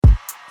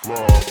Fly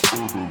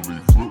orderly,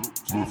 flip,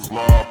 flip,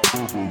 fly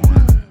orderly.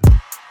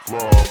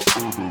 Fly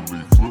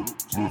orderly, flip,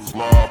 flip,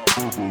 fly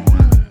orderly.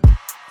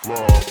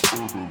 Fly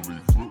orderly,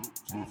 flip,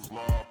 flip,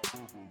 fly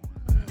orderly.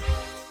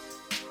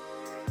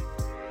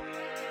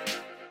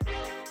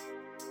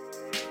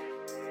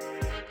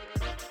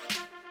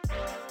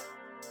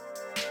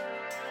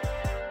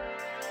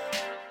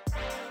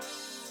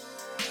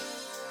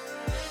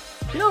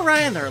 You know,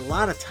 Ryan, there are a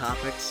lot of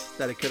topics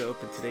that I could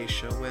open today's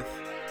show with.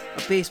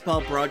 A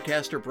baseball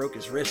broadcaster broke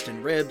his wrist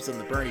and ribs on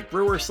the Bernie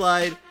Brewer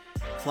slide.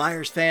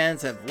 Flyers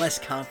fans have less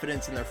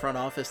confidence in their front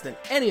office than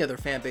any other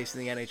fan base in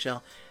the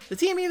NHL. The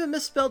team even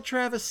misspelled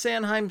Travis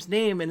Sanheim's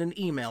name in an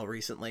email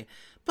recently.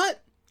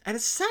 But I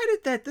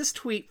decided that this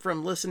tweet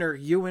from listener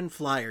Ewan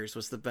Flyers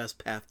was the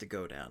best path to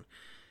go down.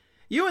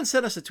 Ewan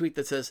sent us a tweet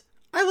that says,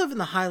 I live in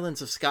the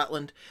Highlands of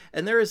Scotland,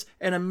 and there is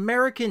an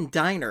American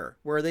diner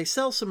where they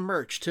sell some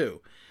merch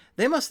too.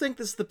 They must think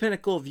this is the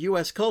pinnacle of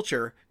U.S.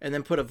 culture, and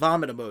then put a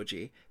vomit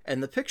emoji.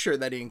 And the picture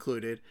that he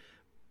included,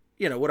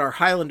 you know, what our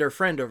Highlander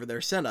friend over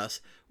there sent us,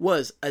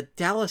 was a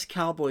Dallas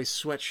Cowboys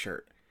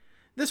sweatshirt.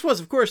 This was,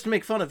 of course, to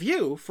make fun of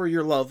you for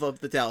your love of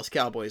the Dallas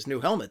Cowboys' new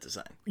helmet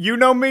design. You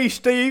know me,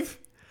 Steve.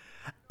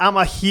 I'm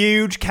a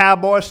huge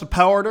Cowboy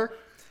supporter.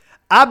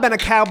 I've been a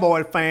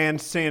Cowboy fan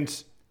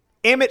since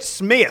Emmitt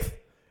Smith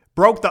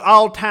broke the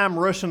all-time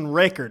rushing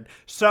record.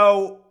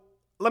 So,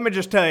 let me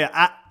just tell you,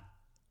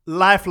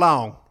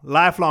 lifelong.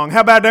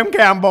 How about them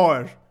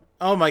Cowboys?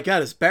 Oh my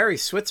God, is Barry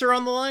Switzer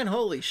on the line?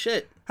 Holy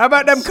shit. How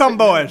about them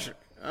Cowboys?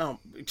 Oh,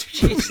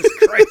 Jesus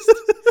Christ.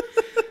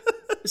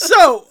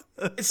 So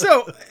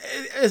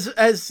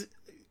as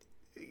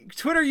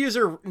Twitter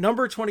user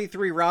number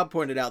 23 Rob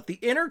pointed out, the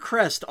inner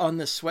crest on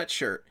this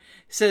sweatshirt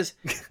says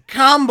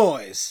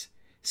Comboys.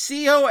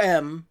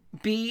 Comboys.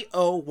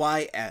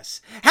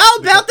 How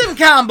about them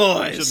Comboys?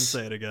 I shouldn't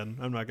say it again.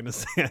 I'm not going to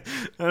say it.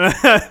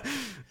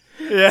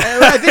 Yeah,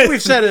 I think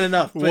we've said it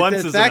enough. But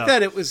Once the fact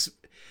enough.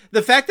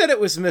 the fact that it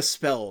was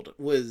misspelled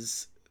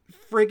was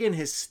friggin'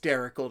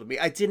 hysterical to me.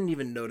 I didn't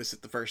even notice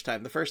it the first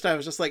time. The first time I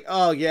was just like,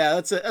 "Oh yeah,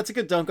 that's a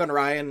good dunk on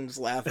Ryan," and just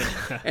laughing.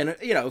 And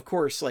you know, of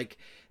course, like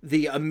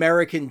the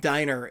American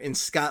diner in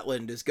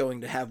Scotland is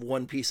going to have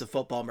one piece of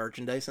football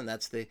merchandise, and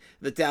that's the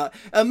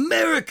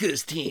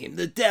America's team,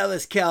 the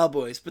Dallas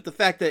Cowboys. But the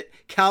fact that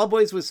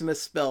Cowboys was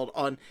misspelled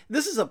on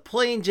this is a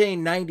plain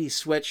Jane 90s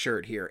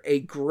sweatshirt here, a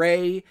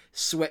gray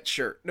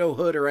sweatshirt, no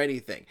hood or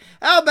anything.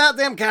 How about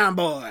them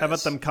Cowboys? How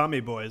about them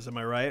commie boys? Am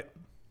I right?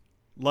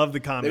 Love the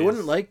commies. They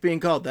wouldn't like being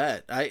called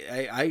that.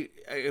 I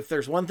if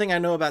there's one thing I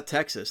know about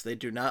Texas, they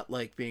do not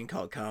like being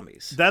called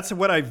commies. That's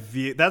what I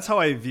view. That's how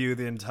I view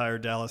the entire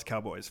Dallas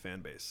Cowboys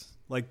fan base.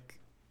 Like,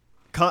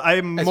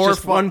 I'm It's more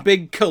just one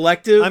big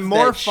collective I'm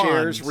more that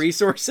shares fond.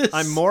 resources.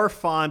 I'm more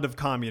fond of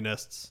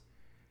communists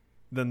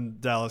than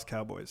Dallas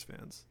Cowboys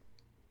fans.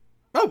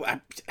 Oh,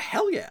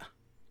 hell yeah.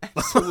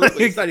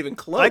 Absolutely. It's not even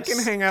close. I can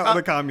hang out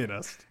with a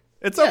communist.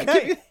 It's Yeah,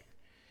 okay.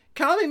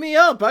 Calling me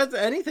up.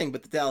 Anything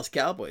but the Dallas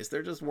Cowboys.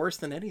 They're just worse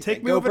than anything.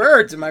 Take me Go over to-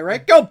 Birds, am I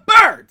right? Go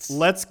Birds!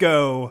 Let's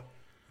go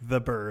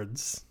the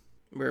Birds.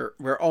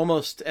 We're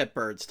almost at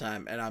Birds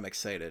time, and I'm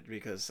excited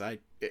because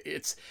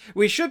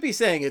we should be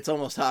saying it's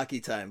almost hockey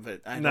time,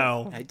 but I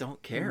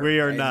don't care. We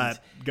are And, not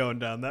going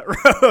down that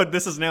road.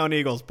 This is now an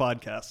Eagles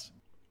podcast.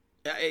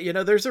 you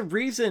know, there's a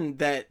reason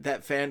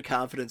that fan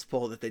confidence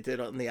poll that they did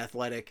on The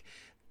Athletic,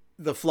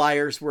 the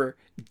Flyers were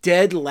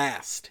dead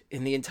last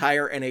in the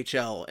entire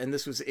NHL, and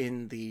this was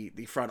in the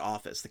front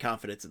office, the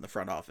confidence in the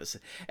front office.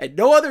 And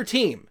no other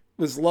team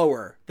was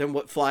lower than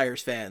what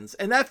Flyers fans,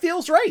 and that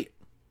feels right.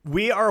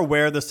 We are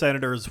where the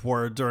Senators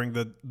were during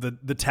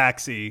the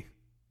taxi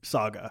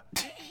saga.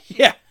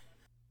 Yeah.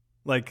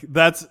 Like,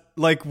 that's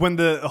like when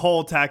the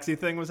whole taxi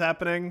thing was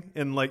happening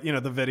in, like, you know,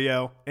 the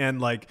video, and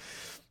like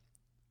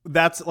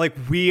that's like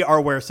we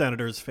are where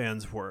Senators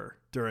fans were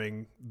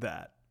during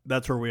that.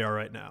 That's where we are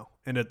right now.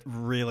 And it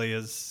really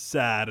is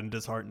sad and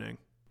disheartening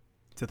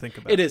to think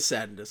about. It is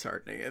sad and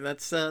disheartening. And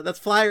that's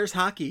Flyers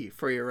hockey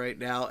for you right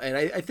now. And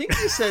I think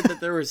you said that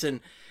there was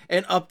an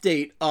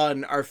update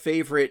on our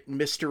favorite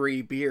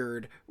mystery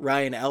beard,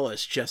 Ryan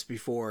Ellis, just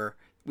before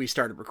we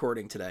started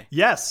recording today.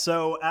 Yes.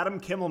 So Adam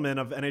Kimmelman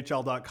of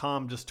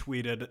NHL.com just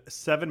tweeted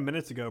 7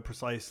 minutes ago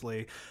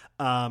precisely,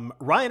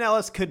 Ryan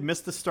Ellis could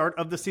miss the start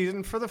of the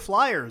season for the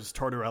Flyers,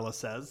 Tortorella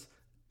says.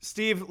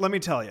 Steve, let me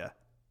tell you,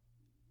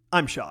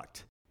 I'm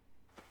shocked.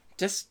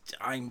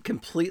 I'm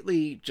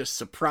completely just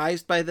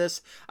surprised by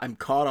this. I'm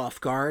caught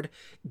off guard.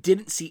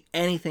 Didn't see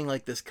anything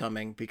like this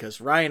coming because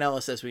Ryan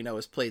Ellis, as we know,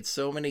 has played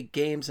so many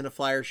games in a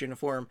Flyers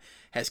uniform,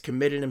 has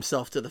committed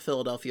himself to the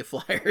Philadelphia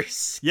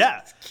Flyers.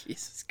 Yeah.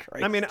 Jesus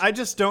Christ. I mean, I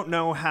just don't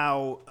know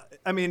how,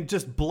 I mean,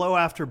 just blow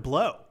after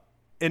blow.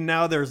 And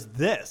now there's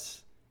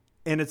this.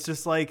 And it's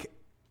just like,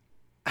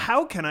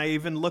 how can I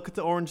even look at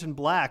the orange and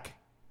black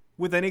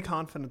with any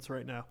confidence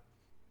right now?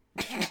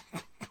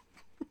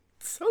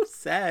 so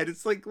sad.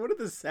 It's like one of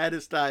the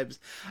saddest times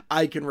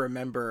I can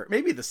remember.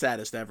 Maybe the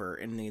saddest ever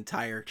in the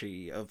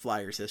entirety of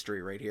Flyers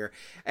history right here.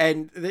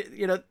 And,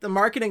 the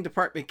marketing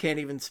department can't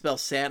even spell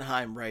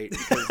Sanheim right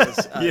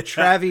because as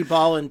Travi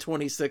Ballin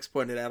 26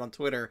 pointed out on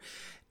Twitter,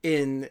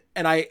 and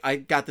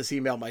I got this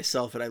email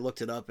myself and I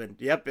looked it up and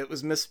yep, it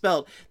was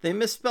misspelled. They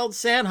misspelled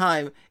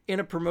Sanheim in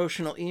a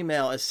promotional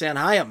email as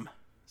Sanheim.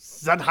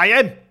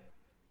 Sanheim.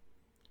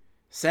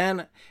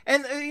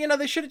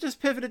 They should have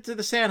just pivoted to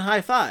the San High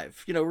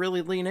Five.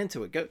 Really lean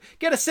into it. Go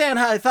get a San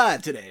High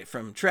Five today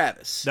from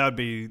Travis. That would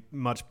be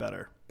much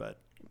better, but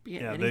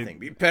anything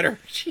be better.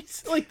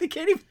 Jeez, they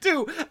can't even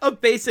do a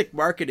basic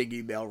marketing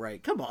email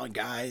right. Come on,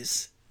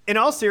 guys. In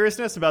all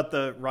seriousness about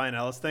the Ryan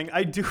Ellis thing,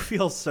 I do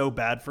feel so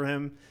bad for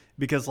him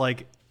because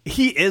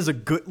he is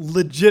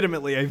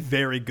legitimately a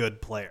very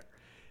good player.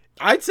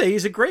 I'd say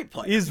he's a great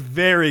player. He's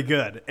very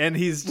good. And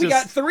we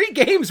got 3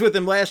 games with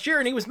him last year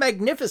and he was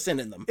magnificent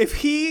in them. If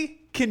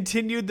he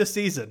continued the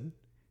season,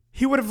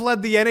 he would have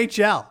led the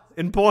NHL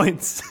in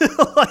points.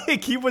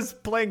 He was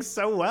playing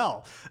so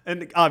well.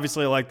 And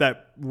obviously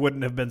that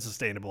wouldn't have been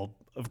sustainable,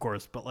 of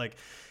course, but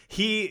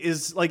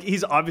he's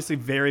obviously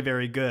very,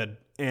 very good.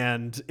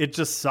 And it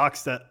just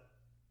sucks that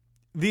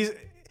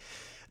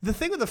the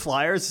thing with the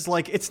Flyers is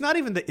it's not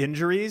even the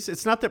injuries.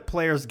 It's not that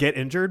players get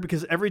injured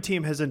because every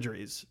team has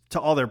injuries to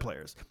all their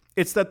players.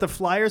 It's that the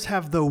Flyers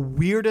have the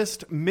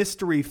weirdest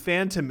mystery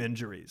phantom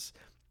injuries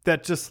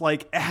that just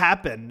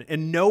happen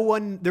and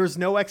there's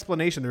no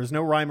explanation. There's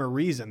no rhyme or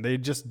reason. They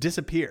just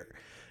disappear.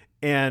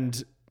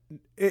 And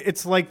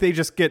it's they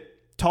just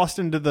get tossed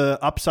into the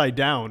upside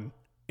down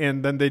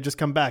and then they just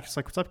come back. It's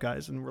what's up,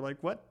 guys? And we're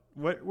what?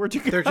 Where'd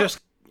you go?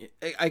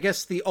 I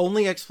guess the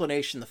only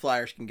explanation the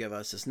Flyers can give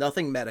us is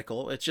nothing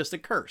medical. It's just a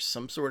curse,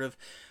 some sort of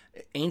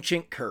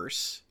ancient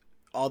curse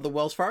on the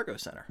Wells Fargo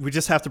Center. We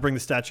just have to bring the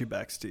statue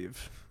back,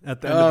 Steve,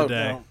 at the end of the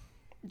day. No.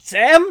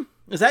 Sam?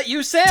 Is that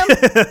you, Sam? They're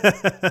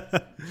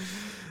gonna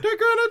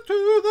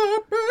do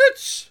the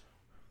bitch.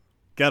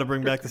 Got to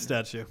bring back the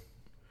statue.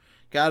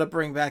 Got to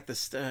bring back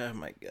oh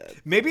my God.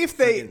 Maybe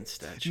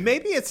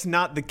maybe it's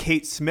not the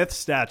Kate Smith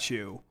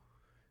statue.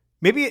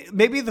 Maybe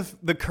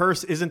the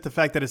curse isn't the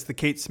fact that it's the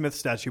Kate Smith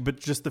statue, but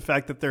just the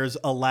fact that there's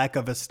a lack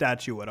of a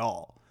statue at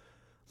all.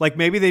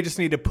 Maybe they just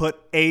need to put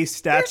a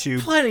statue.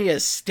 There's plenty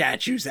of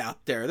statues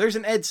out there. There's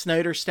an Ed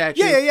Snyder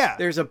statue. Yeah.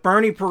 There's a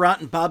Bernie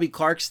Perrant and Bobby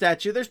Clark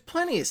statue. There's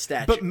plenty of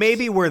statues. But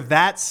maybe where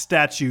that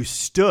statue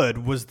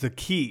stood was the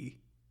key.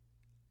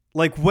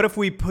 What if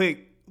we put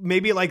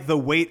maybe the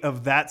weight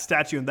of that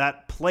statue in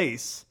that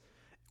place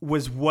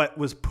was what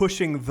was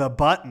pushing the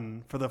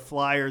button for the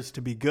Flyers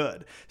to be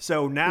good.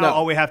 So now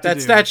all we have to do...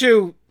 That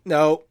statue...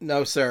 No,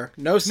 sir.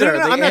 No, sir.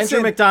 No, the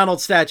Andrew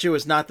McDonald statue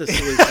is not the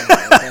solution.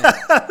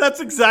 Okay? That's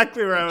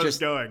exactly where I was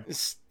going.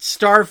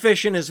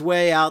 Starfishing his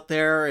way out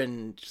there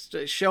and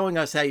just showing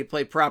us how you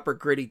play proper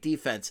gritty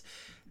defense.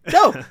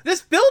 No,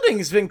 this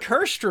building's been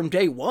cursed from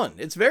day one.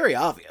 It's very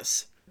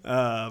obvious.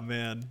 Oh,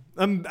 man.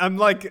 I'm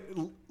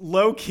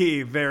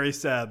low-key very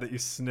sad that you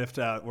sniffed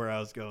out where I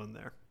was going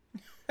there.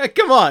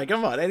 Come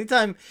on.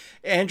 Anytime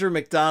Andrew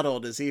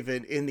McDonald is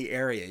even in the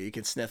area, you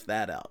can sniff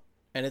that out.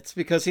 And it's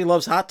because he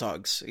loves hot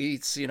dogs. He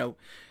eats,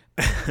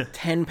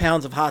 10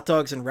 pounds of hot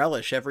dogs and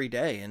relish every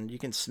day, and you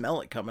can smell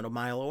it coming a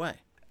mile away.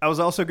 I was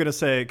also going to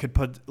say it could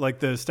put,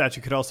 the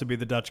statue could also be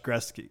the Dutch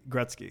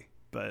Gretzky,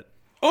 but...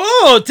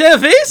 Oh,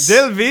 Delvis!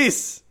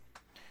 Delvis!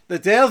 The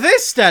Delvis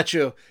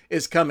statue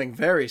is coming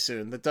very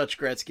soon. The Dutch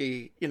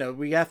Gretzky,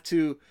 we have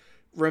to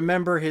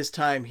remember his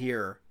time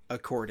here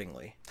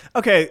accordingly.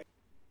 Okay.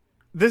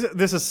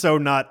 This is so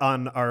not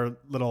on our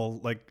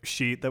little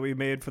sheet that we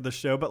made for the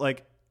show,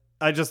 but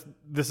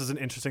this is an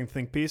interesting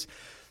think piece.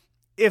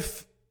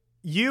 If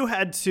you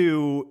had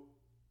to,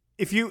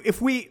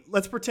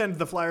 let's pretend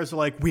the Flyers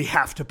are we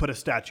have to put a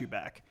statue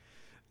back,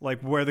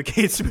 where the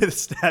Kate Smith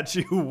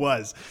statue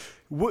was.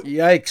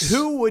 Yikes!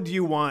 Who would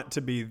you want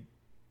to be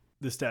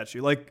the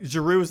statue?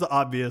 Giroux is the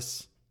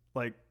obvious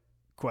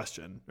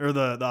question or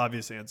the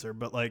obvious answer,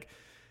 but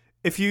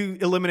if you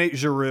eliminate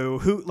Giroux,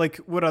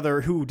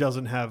 who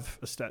doesn't have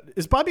a statue?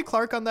 Is Bobby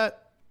Clark on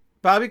that?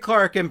 Bobby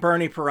Clark and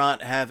Bernie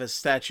Perrant have a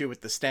statue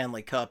with the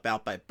Stanley Cup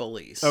out by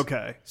Bullies.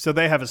 Okay, so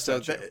they have a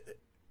statue. So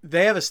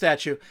they have a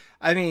statue.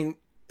 I mean,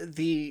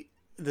 the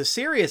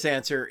serious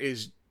answer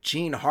is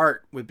Gene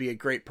Hart would be a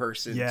great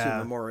person to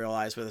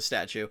memorialize with a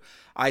statue.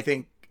 I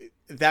think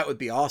that would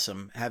be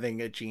awesome, having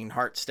a Gene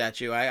Hart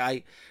statue.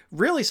 I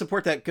really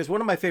support that because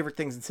one of my favorite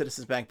things in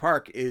Citizens Bank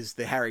Park is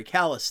the Harry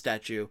Kalas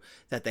statue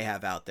that they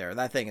have out there.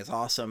 That thing is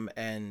awesome,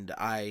 and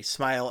I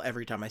smile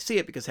every time I see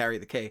it because Harry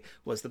the K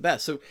was the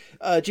best. So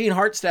Gene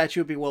Hart statue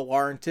would be well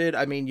warranted.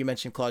 I mean, you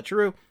mentioned Claude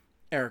Giroux,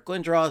 Eric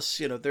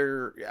Lindros.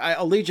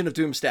 A Legion of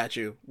Doom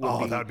statue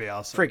would be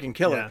awesome. Freaking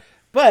killer. Yeah.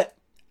 But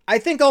I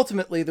think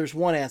ultimately there's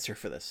one answer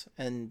for this,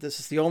 and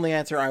this is the only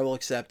answer I will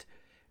accept,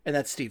 and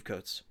that's Steve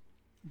Coates.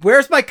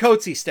 Where's my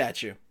Coatesy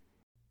statue?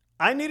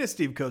 I need a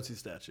Steve Coatesy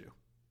statue.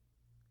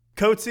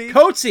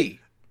 Coatesy?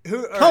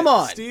 Come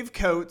on. Steve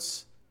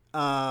Coates.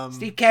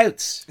 Steve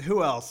Coates.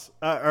 Who else?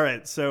 All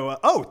right. So,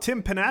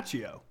 Tim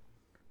Panaccio.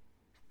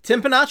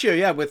 Tim Panaccio,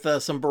 yeah, with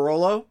some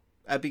Barolo.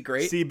 That'd be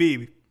great.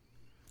 CB,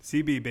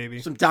 baby.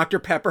 Some Dr.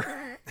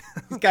 Pepper.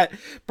 He's got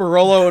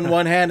Barolo in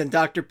one hand and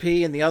Dr.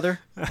 P in the other.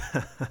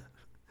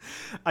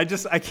 I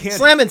can't.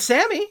 Slammin'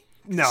 Sammy.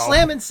 No.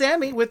 Slammin'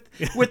 Sammy with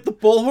the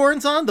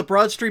bullhorns on, the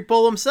Broad Street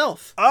Bull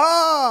himself.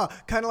 Oh,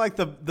 kind of like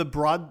the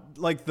broad,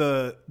 like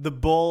the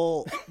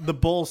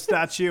bull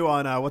statue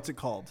on what's it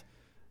called?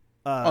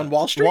 On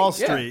Wall Street? Wall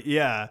Street,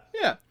 yeah.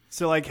 Yeah.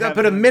 So like,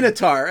 But a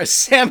Minotaur, a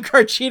Sam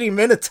Carcini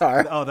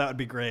Minotaur. Oh, that would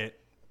be great.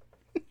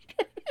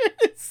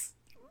 It's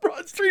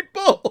Broad Street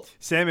Bull.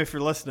 Sam, if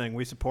you're listening,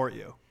 we support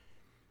you.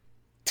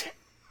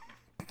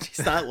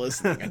 He's not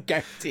listening. I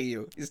guarantee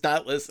you, he's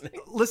not listening.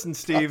 Listen,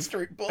 Steve,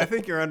 Street Bull. I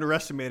think you're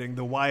underestimating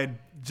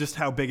just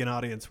how big an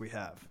audience we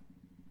have.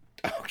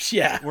 Oh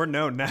yeah, We're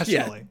known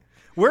nationally.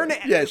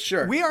 Yeah,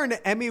 sure. We are an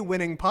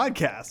Emmy-winning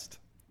podcast.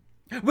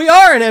 We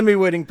are an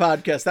Emmy-winning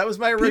podcast. That was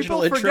my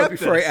original People intro forget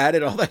before this. I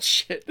added all that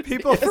shit.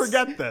 People Yes.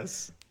 forget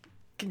this.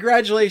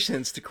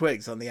 Congratulations to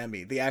Quigs on the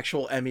Emmy, the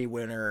actual Emmy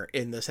winner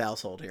in this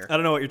household here. I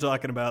don't know what you're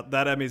talking about.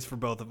 That Emmy's for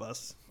both of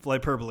us.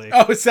 Flyperbole.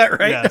 Oh, is that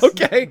right? Yes.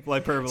 Okay.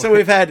 Flyperbole. So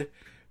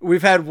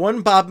we've had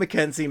one Bob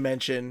McKenzie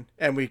mention,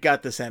 and we've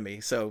got this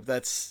Emmy. So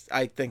that's,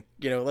 I think,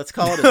 let's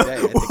call it a day. I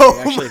think we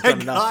actually have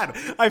done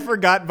enough. I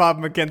forgot Bob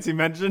McKenzie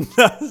mentioned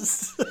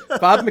us.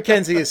 Bob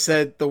McKenzie has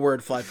said the word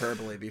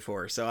flyperbole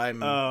before, so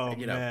I'm, Oh,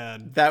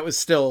 man. that was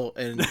still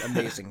an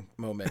amazing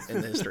moment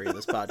in the history of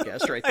this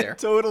podcast right there.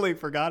 Totally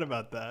forgot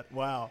about that.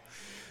 Wow.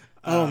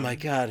 Oh my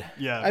God!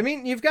 yeah. I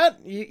mean, you've got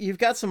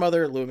some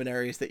other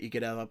luminaries that you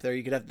could have up there.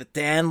 You could have the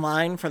Dan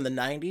line from the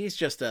 '90s,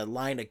 just a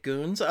line of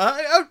goons.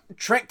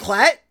 Trent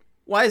Klatt.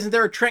 Why isn't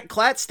there a Trent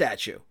Klatt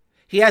statue?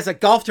 He has a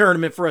golf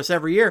tournament for us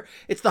every year.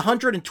 It's the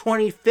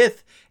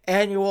 125th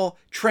annual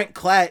Trent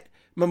Klatt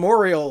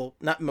memorial.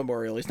 Not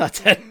memorial. He's not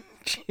dead.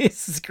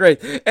 Jesus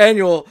Christ.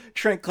 Annual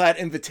Trent Klatt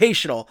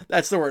Invitational.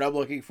 That's the word I'm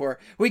looking for.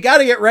 We got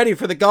to get ready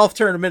for the golf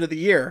tournament of the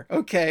year.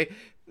 Okay.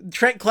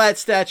 Trent Klatt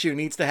statue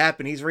needs to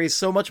happen. He's raised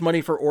so much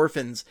money for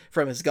orphans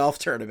from his golf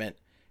tournament.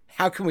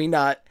 How can we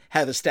not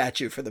have a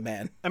statue for the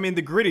man? I mean,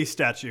 the Gritty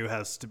statue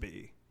has to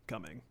be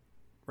coming,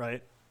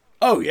 right?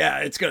 Oh, yeah.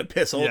 It's going to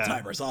piss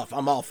old-timers off.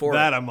 I'm all for it.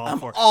 That I'm all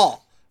for.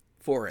 all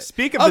for it.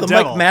 Speak of the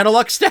devil. Mike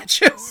Manilow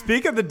statue.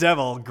 Speak of the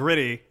devil,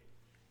 Gritty.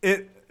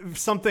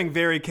 Something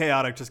very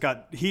chaotic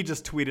he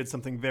just tweeted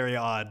something very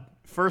odd.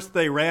 First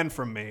they ran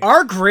from me.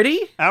 Our Gritty?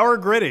 Our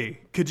Gritty.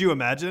 Could you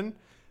imagine?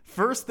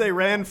 First they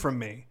ran from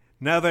me.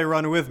 Now they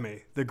run with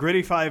me. The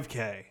Gritty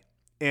 5K.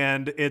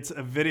 And it's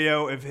a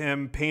video of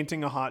him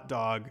painting a hot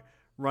dog,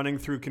 running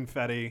through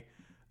confetti,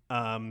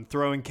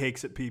 throwing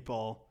cakes at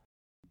people.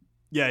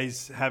 Yeah,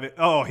 he's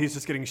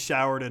just getting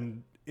showered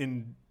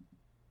in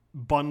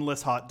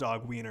bunless hot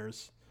dog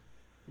wieners.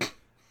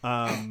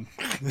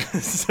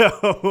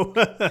 So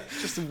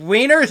Just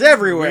wieners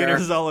everywhere.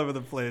 wieners all over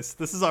the place.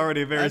 This is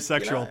already a very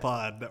sexual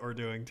pod that we're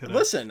doing today.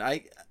 Listen,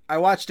 I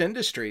watched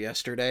Industry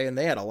yesterday, and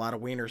they had a lot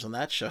of wieners on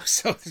that show,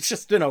 so it's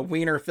just been a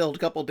wiener-filled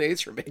couple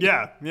days for me.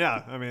 Yeah.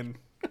 I mean,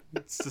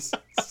 it's just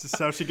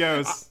how she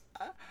goes.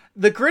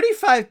 The Gritty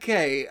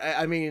 5K,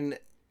 I mean,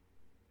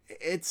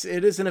 it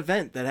is an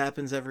event that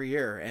happens every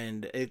year,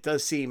 and it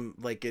does seem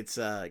like it's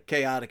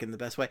chaotic in the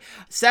best way.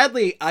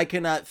 Sadly, I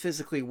cannot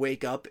physically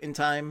wake up in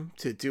time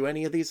to do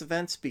any of these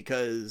events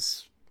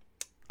because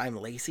I'm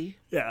lazy.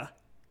 Yeah.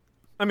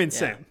 I mean,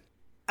 same.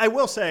 I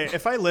will say,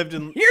 if I lived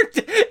in...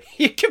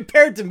 You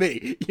compared to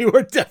me, you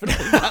are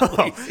definitely not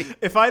lazy.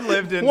 If I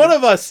lived in... One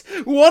of us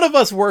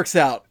works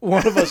out.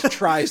 One of us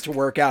tries to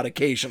work out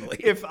occasionally.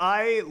 If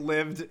I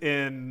lived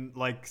in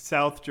like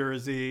South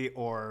Jersey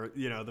or,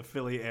 the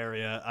Philly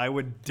area, I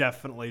would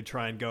definitely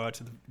try and go out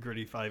to the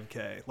Gritty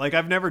 5K. Like,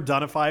 I've never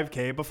done a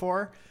 5K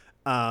before,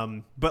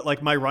 but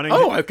like my running...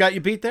 Oh, I've got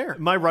you beat there.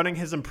 My running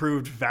has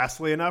improved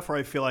vastly enough where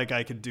I feel like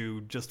I could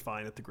do just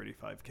fine at the Gritty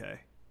 5K.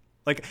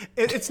 Like,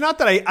 it's not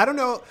that I don't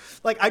know,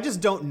 like, I just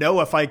don't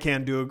know if I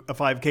can do a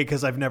 5K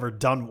because I've never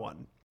done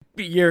one.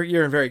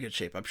 You're in very good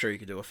shape. I'm sure you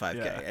could do a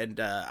 5K. Yeah. And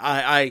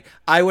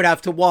I would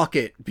have to walk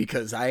it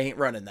because I ain't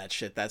running that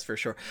shit, that's for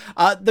sure.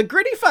 The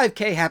Gritty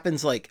 5K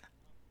happens like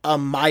a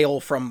mile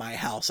from my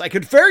house. I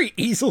could very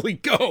easily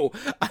go.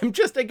 I'm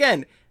just,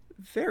 again,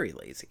 very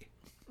lazy.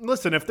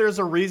 Listen, if there's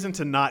a reason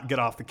to not get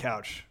off the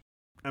couch,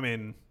 I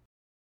mean,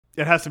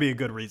 it has to be a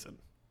good reason.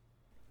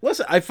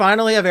 Listen, I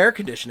finally have air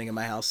conditioning in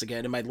my house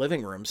again, in my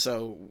living room,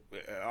 so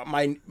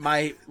my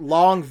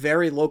long,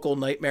 very local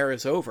nightmare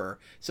is over,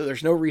 so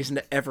there's no reason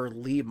to ever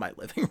leave my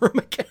living room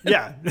again.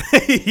 Yeah.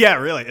 Yeah,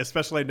 really,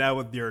 especially now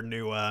with your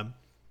new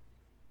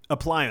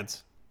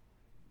appliance.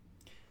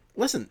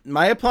 Listen,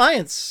 my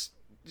appliance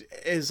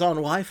is on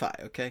Wi-Fi,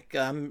 okay?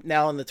 I'm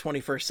now in the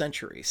 21st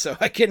century, so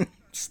I can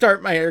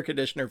start my air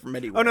conditioner from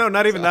anywhere. Oh, no,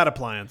 not even that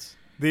appliance.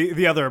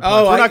 The other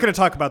appliance. We're not going to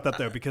talk about that,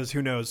 though, because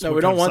who knows No, what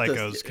we don't kind of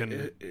want psychos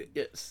can...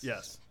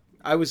 Yes.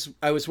 I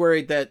was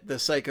worried that the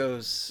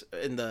psychos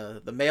in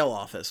the mail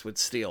office would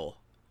steal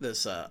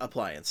this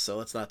appliance, so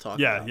let's not talk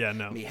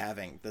about me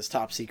having this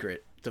top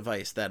secret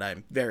device that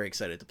I'm very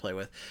excited to play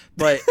with.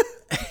 But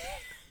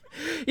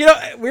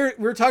We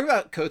were talking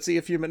about Coetzee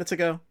a few minutes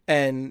ago,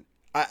 and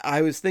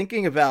I was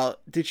thinking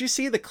about, did you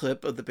see the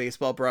clip of the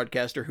baseball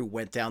broadcaster who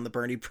went down the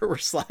Bernie Brewer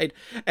slide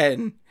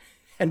and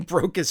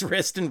broke his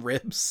wrist and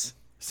ribs?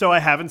 So I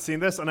haven't seen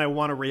this, and I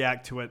want to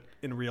react to it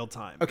in real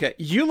time. Okay,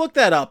 you look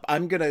that up.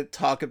 I'm going to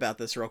talk about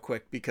this real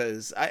quick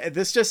because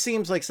this just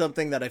seems like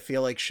something that I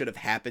feel like should have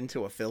happened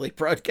to a Philly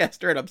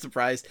broadcaster, and I'm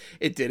surprised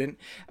it didn't.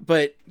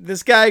 But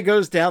this guy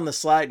goes down the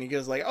slide, and he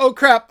goes like, oh,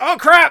 crap,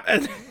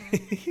 and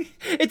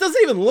it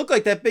doesn't even look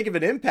like that big of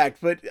an impact,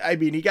 but, I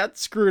mean, he got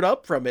screwed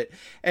up from it,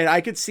 and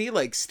I could see,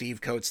 like,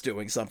 Steve Coates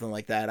doing something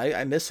like that.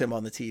 I miss him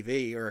on the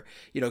TV, or,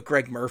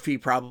 Greg Murphy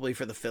probably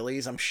for the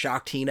Phillies. I'm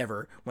shocked he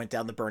never went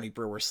down the Bernie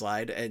Brewer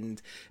slide.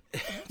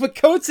 But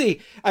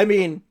Coetzee, I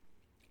mean,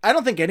 I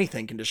don't think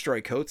anything can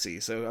destroy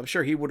Coetzee, so I'm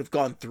sure he would have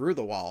gone through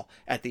the wall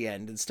at the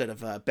end instead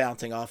of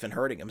bouncing off and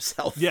hurting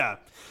himself. Yeah.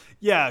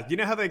 You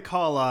know how they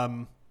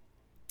call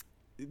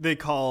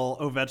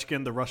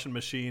Ovechkin the Russian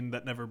machine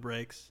that never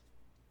breaks?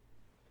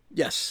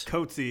 Yes.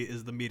 Coetzee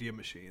is the media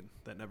machine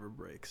that never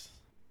breaks.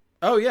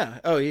 Oh,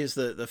 yeah. Oh, he's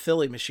the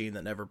Philly machine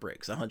that never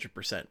breaks,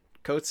 100%.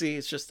 Coetzee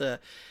is just a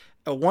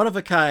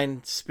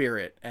one-of-a-kind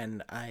spirit,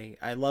 and I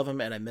love him,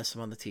 and I miss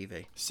him on the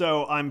TV.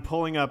 So I'm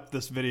pulling up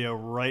this video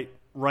right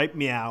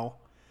meow,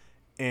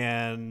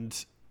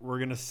 and we're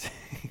going to see.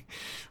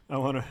 I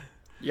want to.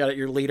 You got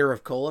your liter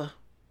of cola?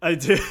 I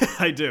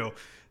do.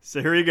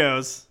 So here he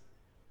goes.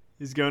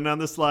 He's going down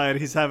the slide.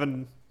 He's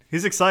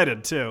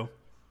excited, too.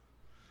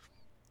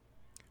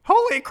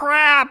 Holy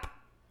crap!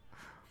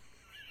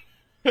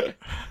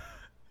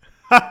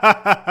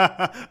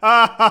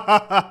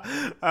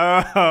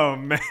 Oh,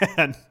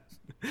 man.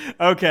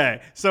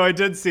 Okay, so I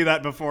did see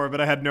that before,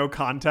 but I had no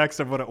context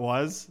of what it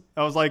was.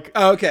 I was like,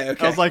 oh, okay.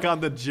 I was like on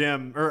the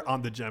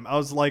I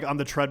was like on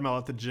the treadmill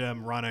at the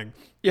gym running.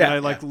 Yeah.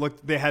 And I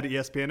looked, they had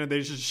ESPN and they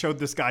just showed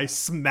this guy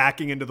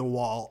smacking into the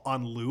wall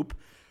on loop.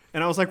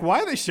 And I was like, why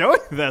are they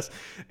showing this?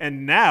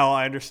 And now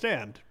I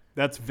understand.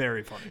 That's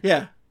very funny.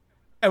 Yeah.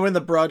 And when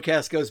the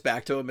broadcast goes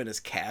back to him in his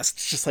cast,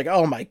 it's just like,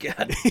 oh my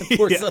God,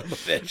 poor son of a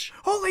bitch.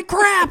 Holy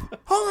crap!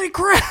 Holy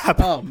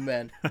crap! Oh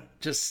man.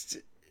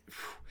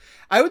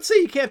 I would say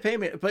you can't pay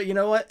me, but you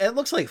know what? It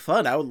looks like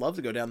fun. I would love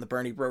to go down the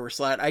Bernie Brewer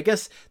slide. I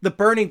guess the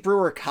Bernie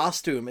Brewer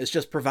costume is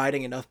just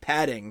providing enough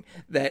padding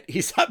that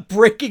he's not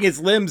breaking his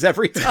limbs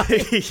every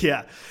time.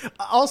 Yeah.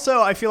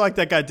 Also, I feel like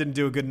that guy didn't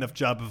do a good enough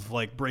job of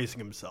bracing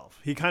himself.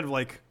 He kind of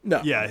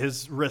no. Yeah,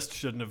 his wrist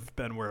shouldn't have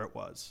been where it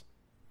was.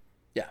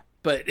 Yeah,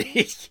 but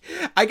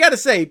I gotta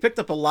say, he picked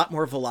up a lot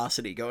more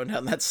velocity going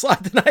down that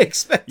slide than I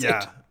expected.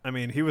 Yeah, I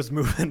mean, he was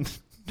moving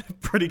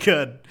pretty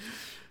good.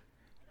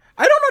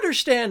 I don't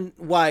understand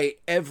why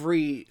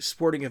every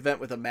sporting event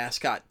with a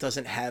mascot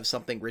doesn't have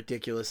something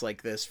ridiculous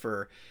like this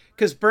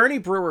because Bernie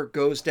Brewer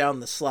goes down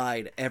the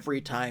slide every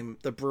time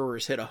the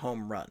Brewers hit a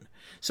home run.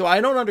 So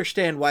I don't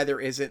understand why there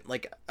isn't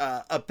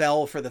a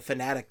bell for the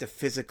Fanatic to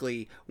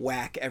physically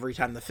whack every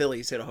time the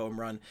Phillies hit a home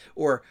run.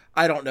 Or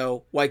I don't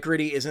know why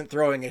Gritty isn't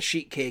throwing a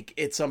sheet cake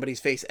at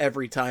somebody's face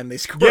every time they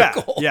score a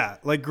goal. Yeah,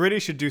 Gritty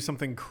should do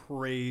something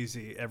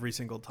crazy every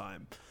single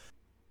time.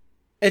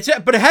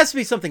 But it has to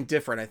be something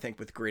different, I think,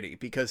 with Gritty,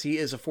 because he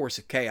is a force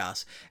of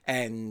chaos,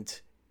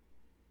 and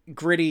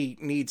Gritty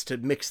needs to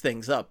mix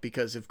things up,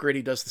 because if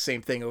Gritty does the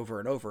same thing over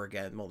and over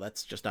again, well,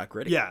 that's just not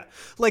Gritty. Yeah.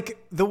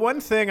 The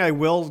one thing I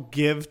will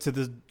give to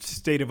the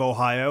state of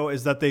Ohio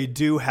is that they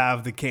do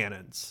have the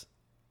cannons.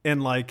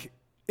 And,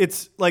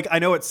 it's, I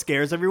know it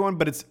scares everyone,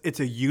 but it's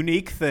a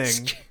unique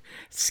thing.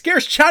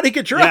 Scares Johnny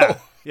Gaudreau.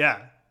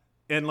 Yeah.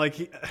 And,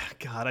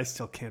 God, I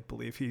still can't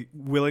believe he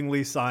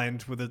willingly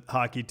signed with a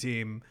hockey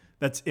team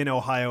that's in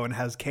Ohio and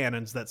has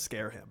cannons that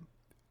scare him.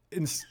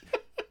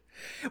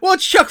 Well,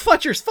 it's Chuck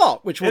Fletcher's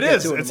fault, which we'll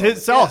get to in a moment.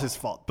 It's all his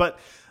fault. But,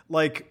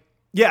 I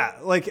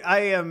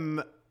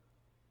am...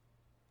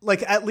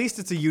 at least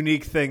it's a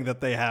unique thing that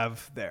they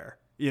have there,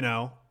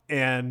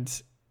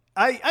 And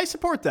I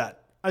support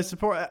that. I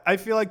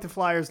feel like the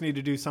Flyers need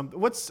to do something.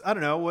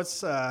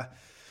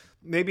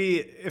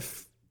 Maybe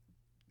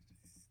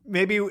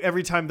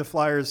every time the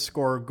Flyers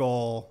score a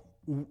goal,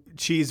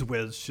 Cheese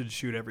Whiz should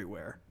shoot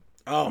everywhere.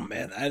 Oh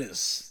man, that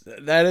is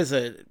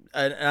an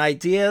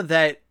idea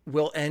that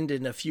will end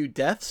in a few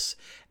deaths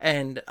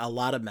and a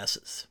lot of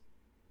messes.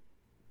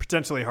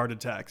 Potentially heart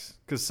attacks,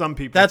 because some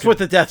people. That's what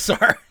the deaths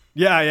are.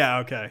 Yeah.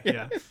 Okay.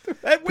 Yeah.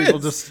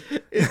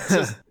 It's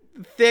just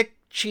thick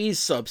cheese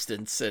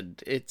substance, and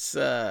it's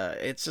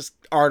just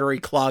artery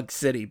clogged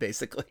city,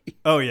 basically.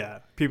 Oh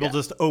yeah, people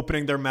just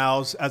opening their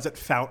mouths as it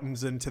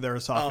fountains into their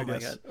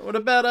esophagus. Oh my God! What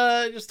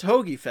about just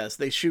Hoagie Fest?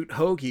 They shoot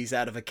hoagies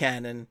out of a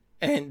cannon.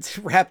 And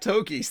wrapped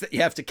hoagies that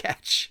you have to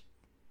catch.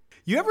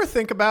 You ever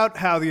think about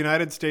how the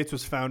United States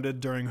was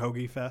founded during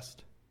Hoagie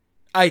Fest?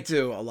 I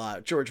do a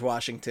lot. George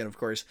Washington, of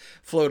course,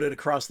 floated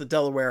across the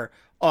Delaware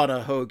on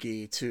a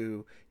hoagie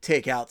to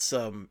take out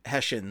some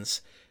Hessians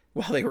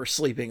while they were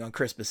sleeping on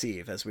Christmas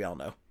Eve, as we all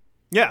know.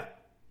 Yeah.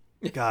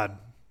 God,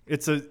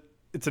 it's a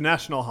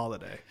national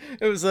holiday.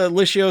 It was a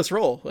licious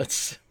roll.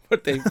 That's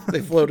what they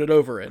floated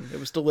over in. It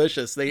was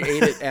delicious. They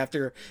ate it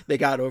after they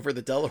got over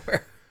the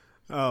Delaware.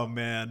 Oh,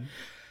 man.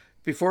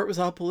 Before it was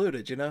all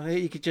polluted, hey,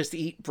 you could just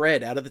eat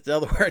bread out of the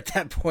Delaware at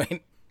that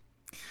point.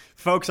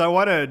 Folks, I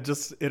want to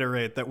just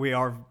iterate that we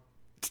are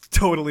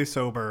totally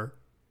sober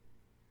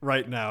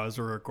right now as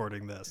we're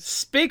recording this.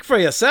 Speak for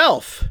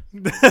yourself.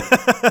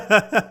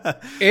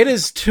 It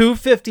is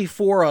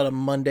 2:54 on a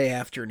Monday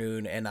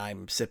afternoon, and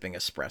I'm sipping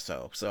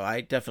espresso. So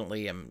I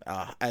definitely am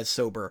as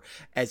sober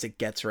as it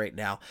gets right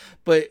now.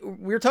 But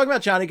we were talking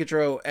about Johnny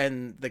Gaudreau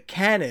and the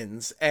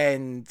Cannons,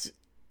 and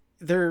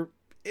they're...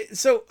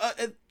 So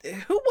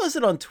who was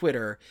it on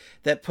Twitter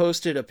that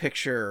posted a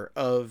picture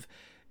of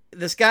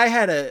this guy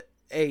had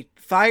a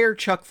Fire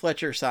Chuck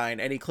Fletcher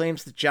sign, and he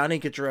claims that Johnny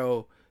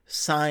Gaudreau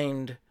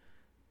signed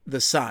the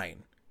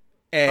sign.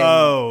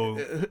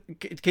 And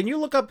can you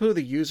look up who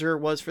the user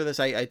was for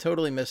this? I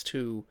totally missed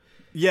who.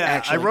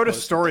 Yeah, I wrote a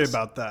story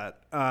about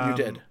that. You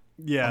did.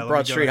 Yeah. On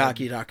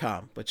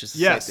BroadStreetHockey.com, which is a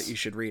site that you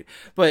should read.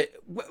 But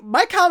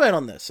my comment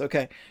on this,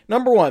 okay.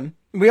 Number one,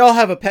 we all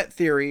have a pet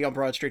theory on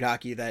Broad Street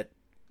Hockey that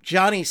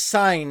Johnny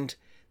signed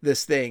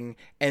this thing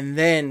and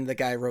then the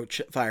guy wrote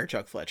Fire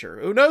Chuck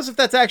Fletcher. Who knows if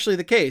that's actually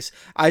the case?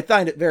 I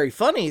find it very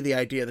funny, the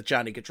idea that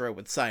Johnny Gaudreau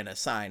would sign a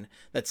sign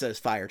that says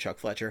Fire Chuck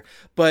Fletcher.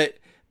 But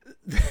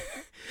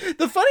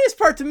the funniest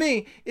part to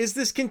me is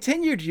this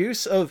continued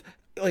use of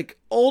like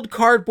old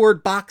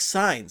cardboard box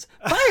signs.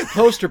 Buy a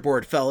poster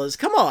board, fellas.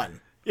 Come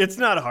on. It's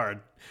not hard.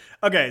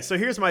 Okay, so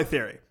here's my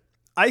theory.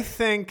 I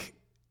think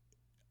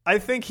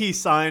he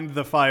signed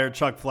the Fire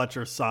Chuck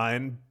Fletcher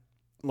sign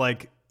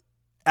like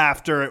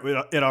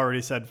after it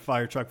already said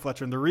Fire Chuck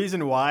Fletcher. And the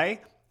reason why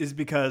is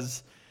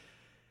because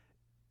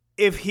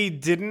if he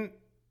didn't,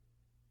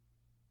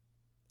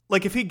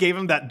 like if he gave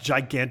him that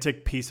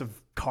gigantic piece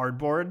of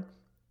cardboard,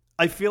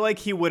 I feel like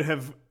he would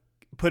have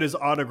put his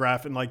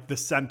autograph in like the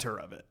center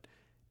of it.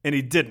 And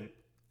he didn't.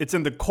 It's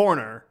in the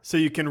corner so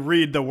you can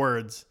read the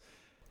words.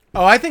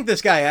 Oh, I think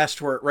this guy asked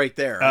for it right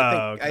there.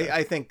 Okay.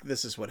 I think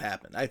this is what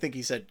happened. I think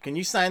he said, "Can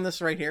you sign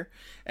this right here?"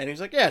 And he was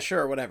like, "Yeah,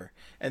 sure, whatever."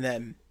 And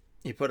then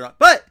he put it on.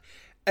 But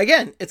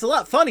again, it's a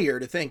lot funnier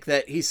to think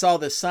that he saw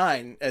this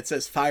sign that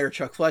says Fire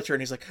Chuck Fletcher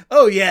and he's like,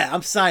 "Oh yeah,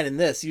 I'm signing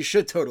this. You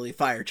should totally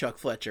fire Chuck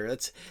Fletcher."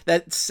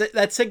 That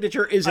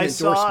signature is an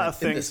endorsement. I saw a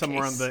thing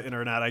somewhere case. on the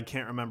internet. I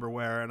can't remember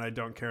where, and I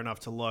don't care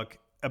enough to look.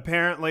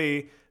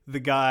 Apparently, the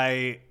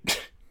guy.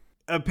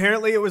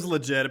 Apparently, it was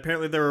legit.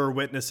 Apparently, there were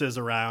witnesses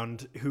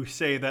around who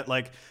say that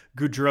like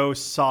Gaudreau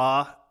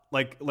saw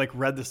like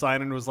read the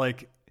sign and was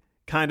like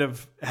kind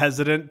of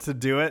hesitant to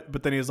do it,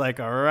 but then he was like,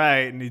 "All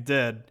right," and he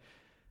did.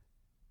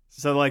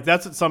 So like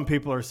that's what some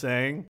people are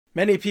saying.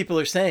 Many people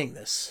are saying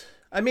this.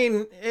 I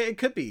mean, it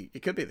could be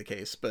the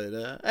case,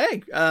 but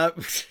hey,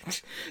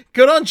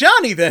 good on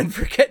Johnny then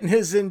for getting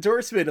his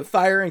endorsement of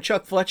firing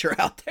Chuck Fletcher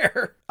out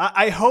there.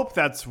 I hope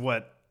that's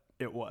what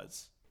it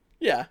was.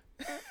 Yeah.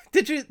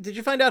 Did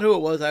you find out who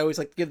it was? I always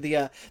like to give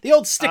the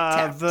old stick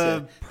tap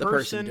to the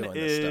person doing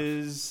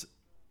this stuff.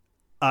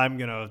 I'm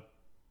gonna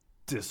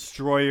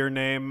destroy your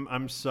name.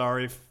 I'm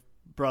sorry,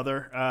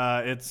 brother.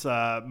 It's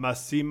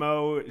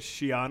Massimo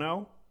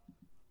Ciano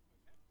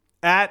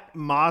at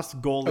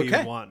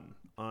MossGoalie1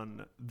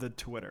 on the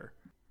Twitter.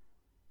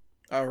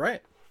 All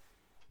right,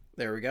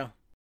 there we go.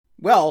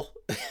 Well,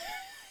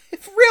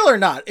 if real or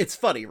not, it's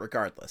funny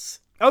regardless.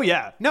 Oh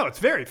yeah, no, it's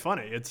very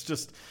funny. It's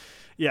just,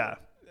 yeah.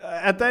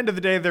 At the end of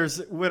the day,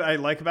 there's what I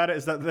like about it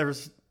is that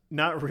there's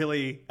not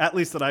really, at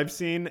least that I've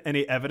seen,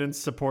 any evidence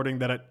supporting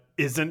that it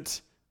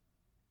isn't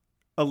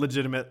a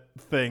legitimate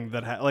thing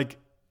that I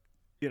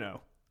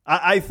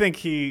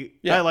think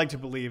I like to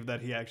believe that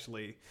he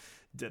actually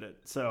did it.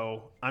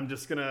 So I'm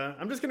just gonna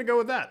go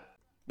with that.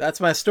 That's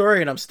my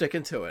story and I'm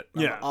sticking to it.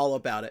 I'm Yeah. all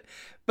about it.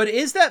 But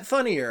is that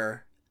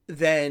funnier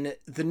than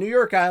the New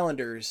York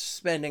Islanders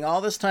spending all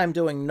this time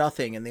doing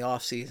nothing in the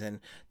offseason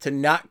to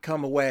not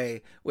come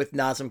away with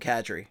Nazem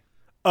Kadri?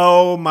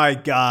 Oh my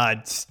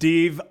God,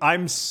 Steve,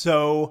 I'm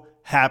so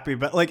happy.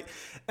 But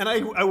and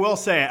I will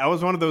say, I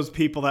was one of those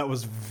people that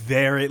was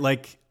very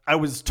I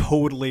was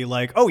totally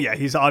like, oh yeah,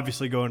 he's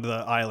obviously going to the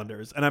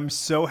Islanders. And I'm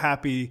so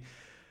happy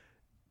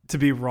to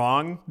be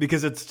wrong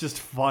because it's just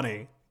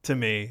funny to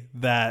me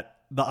that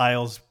the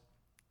Isles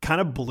kind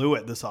of blew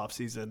it this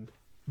offseason.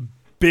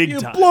 Big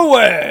time. Blew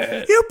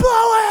it! You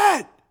blew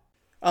it!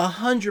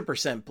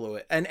 100% blew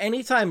it. And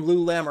anytime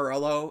Lou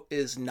Lamoriello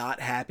is not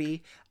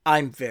happy,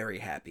 I'm very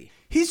happy.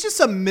 He's just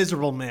a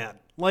miserable man.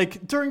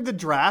 Like during the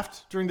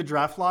draft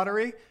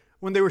lottery,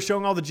 when they were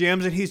showing all the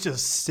GMs and he's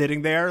just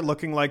sitting there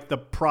looking like the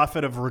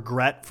prophet of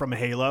regret from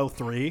Halo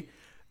 3.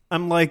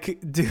 I'm like,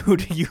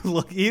 dude,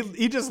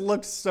 he just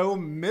looks so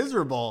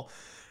miserable.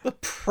 The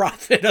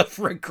prophet of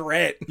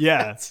regret.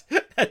 Yeah.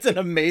 That's an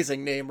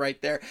amazing name right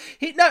there.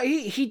 He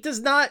does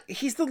not,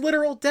 he's the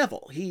literal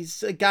devil.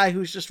 He's a guy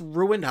who's just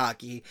ruined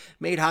hockey,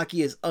 made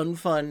hockey as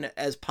unfun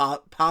as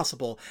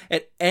possible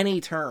at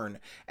any turn.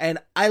 And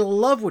I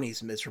love when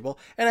he's miserable.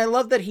 And I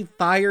love that he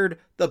fired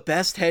the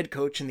best head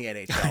coach in the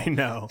NHL. I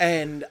know.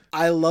 And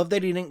I love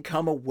that he didn't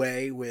come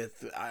away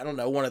with, I don't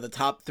know, one of the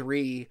top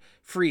 3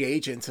 free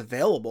agents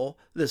available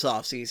this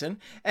offseason.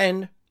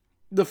 And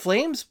the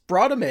Flames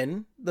brought him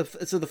in.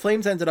 So the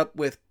Flames ended up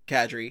with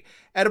Kadri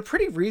at a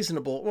pretty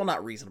reasonable, well,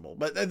 not reasonable,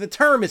 but the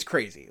term is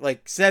crazy.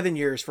 Like 7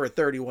 years for a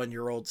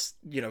 31-year-old,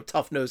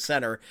 tough-nosed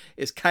center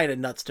is kind of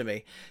nuts to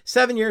me.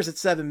 7 years at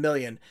 $7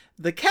 million.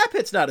 The cap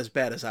hit's not as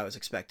bad as I was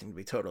expecting, to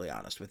be totally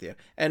honest with you.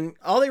 And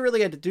all they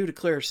really had to do to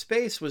clear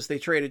space was they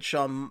traded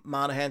Sean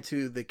Monahan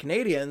to the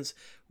Canadiens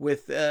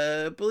with,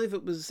 I believe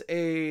it was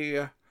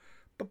a...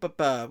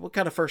 what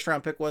kind of first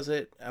round pick was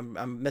it?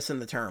 I'm missing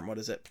the term. What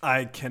is it?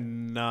 I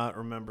cannot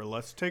remember.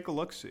 Let's take a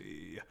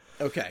look-see.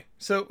 Okay.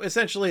 So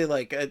essentially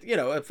like,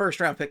 a first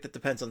round pick that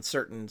depends on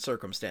certain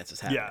circumstances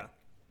happening.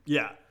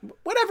 Yeah.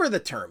 Whatever the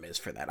term is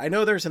for that. I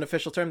know there's an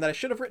official term that I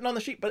should have written on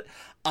the sheet, but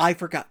I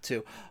forgot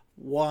to.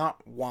 Wah,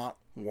 wah,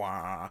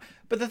 wah.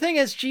 But the thing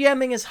is,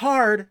 GMing is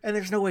hard, and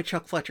there's no way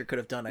Chuck Fletcher could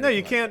have done anything. No,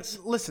 you like can't. this.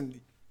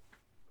 Listen,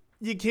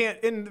 you can't.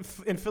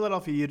 In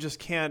Philadelphia, you just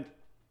can't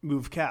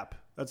move cap.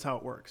 That's how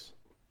it works.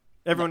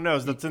 Everyone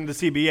knows that's in the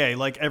CBA.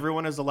 Like,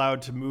 everyone is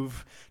allowed to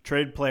move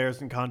trade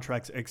players and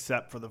contracts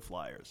except for the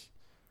Flyers.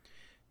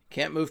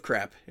 Can't move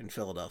crap in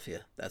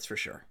Philadelphia. That's for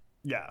sure.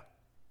 Yeah.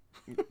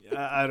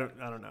 I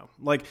don't know.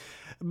 Like,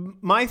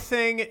 my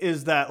thing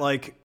is that,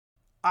 like,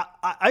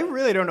 I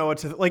really don't know what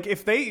to, like,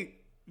 if they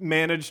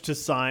managed to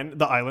sign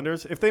the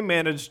Islanders, if they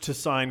managed to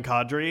sign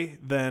Kadri,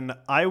 then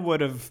I would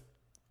have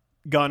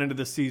gone into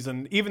the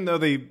season, even though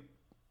they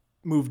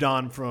moved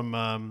on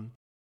from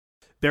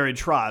Barry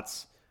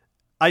Trotz,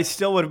 I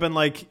still would have been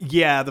like,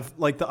 yeah,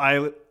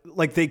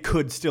 they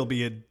could still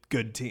be a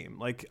good team.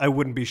 Like, I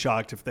wouldn't be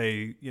shocked if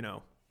they,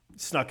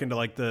 snuck into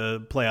like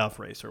the playoff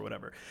race or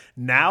whatever.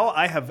 Now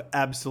I have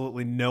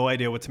absolutely no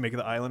idea what to make of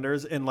the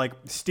Islanders. And like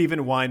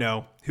Stephen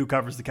Wino, who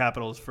covers the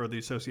Capitals for the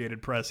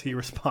Associated Press, he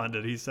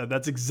responded. He said,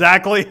 "That's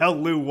exactly how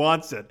Lou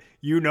wants it.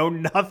 You know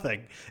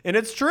nothing." And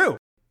it's true.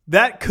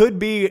 That could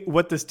be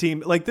what this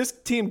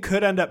team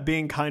could end up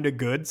being kind of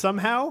good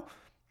somehow.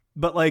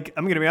 But like,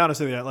 I'm going to be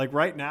honest with you, like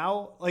right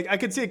now, like I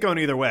could see it going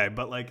either way,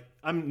 but like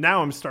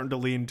I'm starting to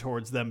lean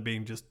towards them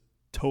being just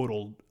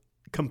total,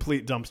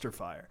 complete dumpster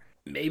fire.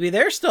 Maybe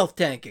they're stealth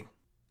tanking.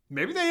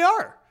 Maybe they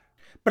are.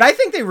 But I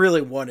think they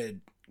really wanted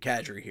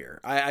Kadri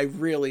here. I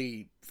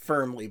really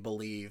firmly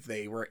believe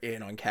they were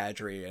in on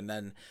Kadri, and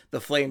then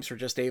the Flames were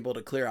just able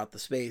to clear out the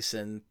space,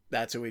 and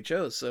that's who he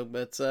chose. So,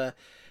 but,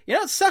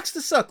 it sucks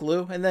to suck,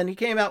 Lou. And then he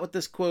came out with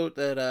this quote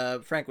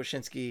that Frank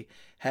Wyshynski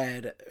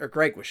had, or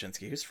Greg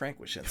Wyshynski. Who's Frank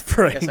Wyshynski?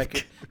 Frank. I guess I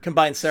could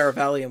combine Sarah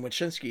Valley and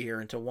Wyshynski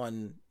here into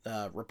one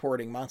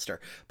reporting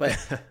monster.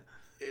 But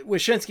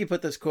Wyshynski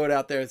put this quote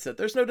out there and said,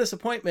 "There's no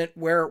disappointment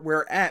where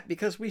we're at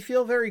because we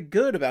feel very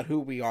good about who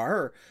we are,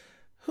 or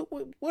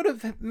who would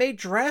have made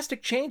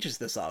drastic changes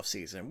this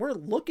offseason. We're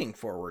looking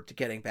forward to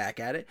getting back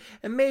at it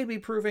and maybe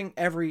proving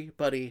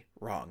everybody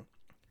wrong."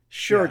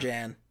 Sure, yeah.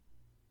 Jan.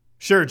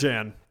 Sure,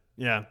 Jan.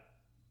 Yeah.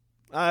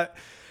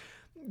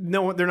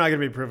 No, they're not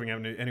going to be proving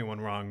anyone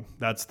wrong.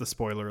 That's the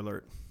spoiler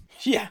alert.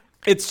 Yeah.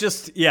 It's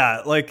just,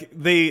 yeah, like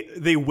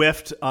they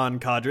whiffed on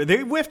Kadri.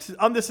 They whiffed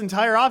on this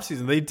entire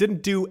offseason. They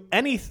didn't do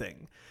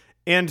anything.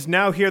 And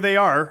now here they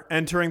are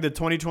entering the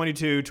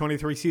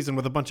 2022-23 season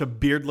with a bunch of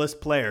beardless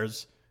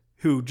players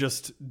who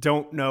just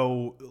don't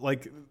know,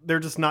 like, they're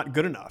just not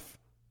good enough.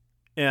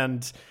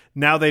 And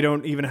now they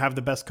don't even have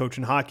the best coach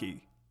in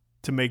hockey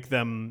to make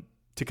them,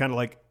 to kind of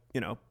like,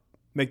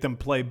 make them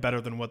play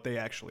better than what they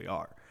actually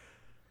are.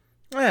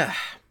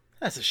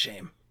 That's a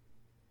shame.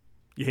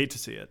 You hate to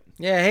see it.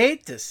 Yeah, I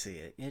hate to see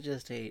it. You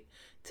just hate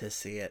to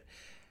see it.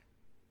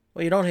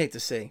 What you don't hate to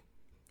see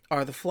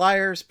are the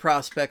Flyers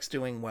prospects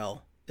doing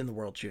well in the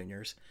World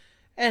Juniors.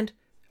 And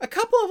a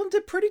couple of them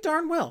did pretty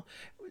darn well.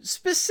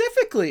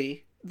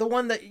 Specifically, the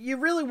one that you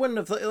really wouldn't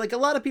have... Like, a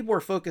lot of people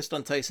were focused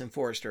on Tyson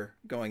Foerster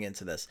going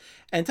into this.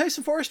 And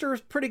Tyson Foerster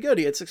was pretty good.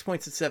 He had 6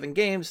 points in 7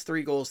 games,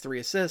 3 goals, 3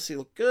 assists. He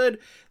looked good.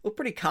 Looked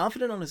pretty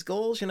confident on his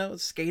goals.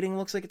 His skating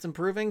looks like it's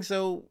improving.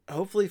 So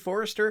hopefully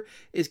Foerster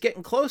is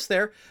getting close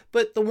there.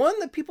 But the one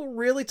that people were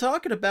really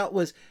talking about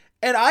was...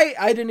 And I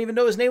didn't even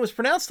know his name was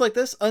pronounced like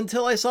this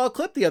until I saw a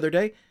clip the other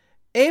day.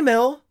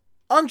 Emil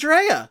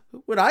Andrea.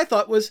 What I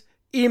thought was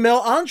Emil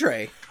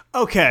Andre.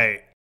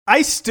 Okay.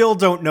 I still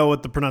don't know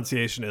what the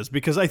pronunciation is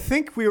because I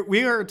think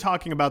we are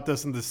talking about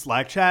this in the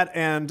Slack chat,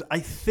 and I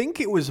think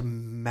it was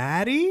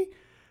Maddie.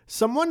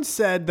 Someone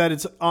said that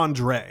it's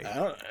Andre.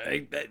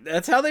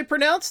 That's how they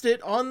pronounced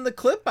it on the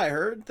clip I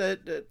heard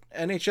that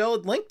NHL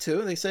had linked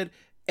to. They said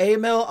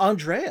Emil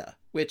Andrea,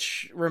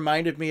 which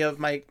reminded me of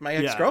my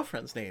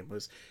ex-girlfriend's name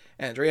was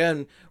Andrea.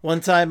 And one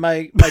time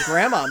my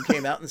grandma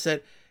came out and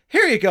said,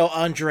 "Here you go,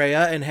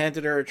 Andrea," and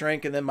handed her a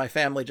drink. And then my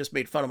family just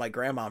made fun of my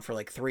grandma for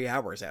like 3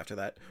 hours after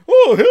that.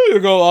 "Oh, here you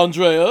go,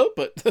 Andrea."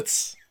 But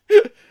that's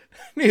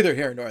neither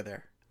here nor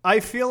there. I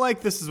feel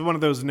like this is one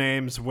of those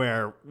names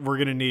where we're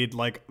going to need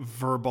like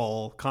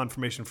verbal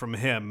confirmation from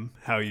him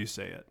how you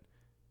say it.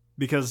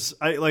 Because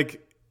I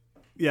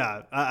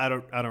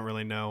don't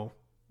really know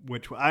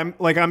which one.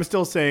 I'm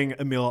still saying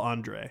Emil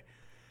Andre.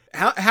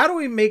 How do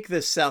we make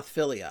this South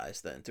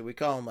Phillyized then? Do we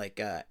call him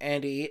like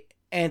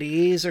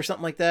Andy's or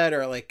something like that,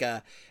 or like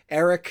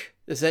Eric?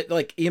 Is it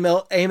like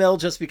Emil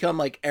just become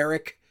like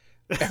Eric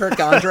Eric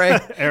Andre?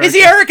 Eric- Is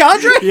he Eric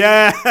Andre?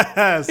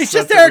 Yes. He's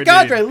just that's what Eric we need.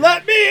 Andre.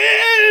 Let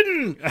me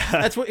in.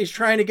 That's what he's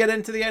trying to get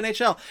into the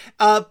NHL.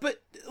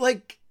 But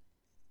like,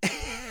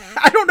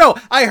 I don't know.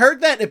 I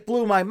heard that and it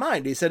blew my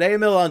mind. He said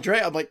Emil Andre.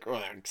 I'm like,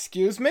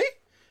 excuse me?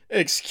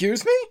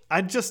 Excuse me?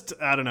 I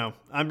don't know.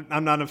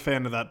 I'm not a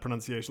fan of that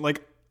pronunciation.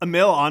 Like,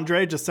 Emil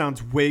Andre just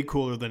sounds way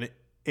cooler than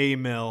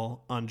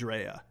Emil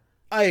Andrea.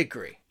 I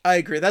agree.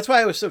 That's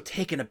why I was so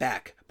taken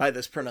aback by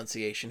this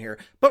pronunciation here.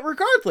 But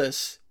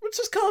regardless, let's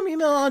just call him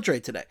Emil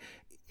Andre today.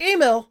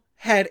 Emil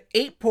had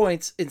 8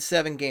 points in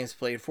 7 games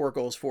played, 4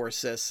 goals, 4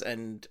 assists,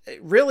 and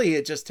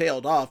it just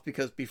tailed off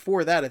because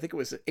before that, I think it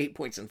was 8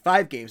 points in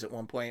 5 games at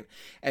one point,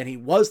 and he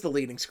was the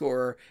leading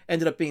scorer,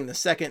 ended up being the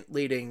second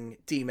leading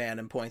D-man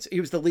in points. He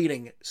was the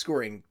leading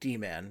scoring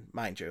D-man,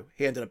 mind you.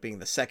 He ended up being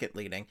the second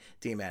leading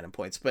D-man in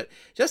points, but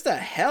just a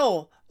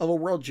hell of a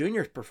World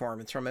Juniors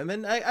performance from him,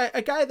 and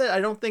a guy that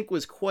I don't think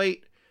was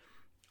quite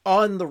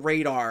on the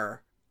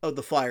radar of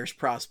the Flyers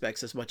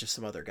prospects as much as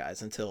some other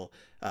guys until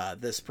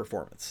this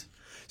performance.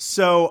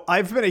 So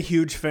I've been a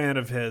huge fan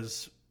of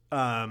his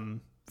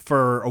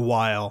for a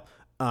while.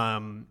 I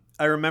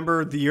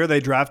remember the year they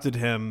drafted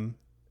him.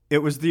 It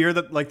was the year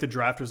that like the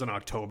draft was in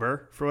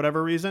October for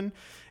whatever reason.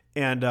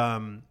 And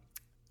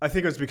I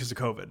think it was because of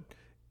COVID.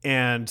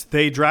 And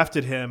they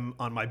drafted him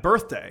on my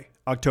birthday,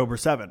 October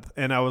 7th.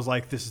 And I was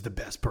like, this is the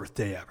best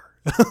birthday ever.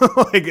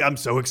 Like, I'm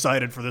so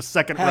excited for the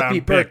second round Happy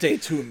pick. birthday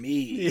to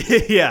me.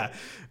 Yeah.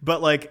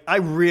 But like,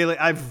 I've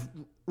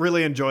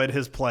really enjoyed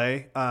his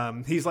play.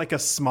 He's like a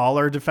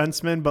smaller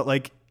defenseman, but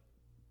like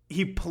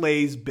he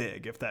plays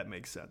big, if that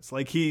makes sense.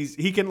 Like he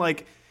can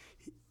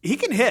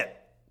hit,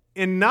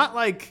 and not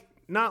like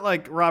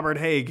Robert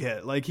Haig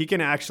hit. Like he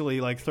can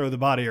actually like throw the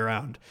body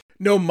around.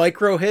 No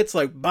micro hits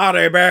like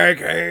body bag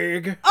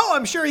Haig. Oh,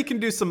 I'm sure he can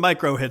do some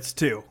micro hits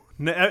too.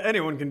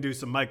 Anyone can do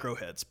some micro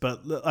hits,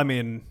 but I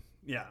mean,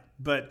 yeah.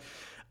 But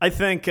I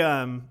think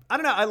I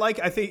don't know.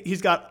 I think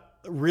he's got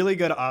really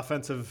good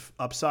offensive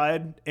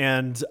upside,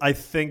 and I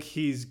think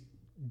he's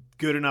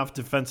good enough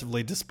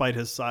defensively despite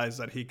his size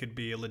that he could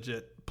be a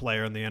legit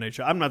player in the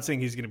NHL. I'm not saying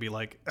he's going to be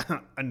like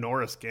a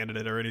Norris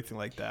candidate or anything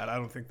like that. I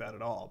don't think that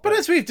at all. But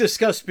as we've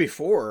discussed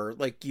before,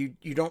 like you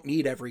don't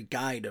need every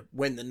guy to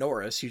win the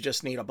Norris. You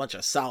just need a bunch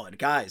of solid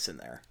guys in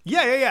there.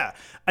 Yeah.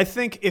 I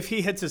think if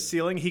he hits his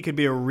ceiling, he could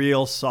be a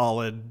real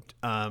solid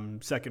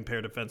second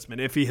pair defenseman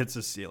if he hits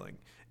his ceiling.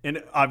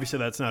 And obviously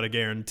that's not a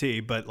guarantee,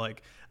 but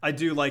like I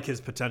do like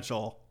his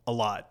potential a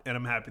lot, and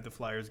I'm happy the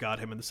Flyers got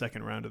him in the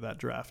second round of that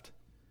draft.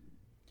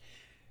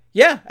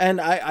 Yeah,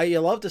 and you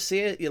love to see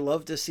it. You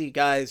love to see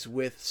guys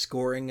with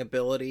scoring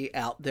ability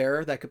out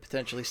there that could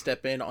potentially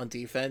step in on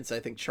defense. I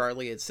think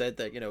Charlie had said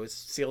that, his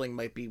ceiling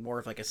might be more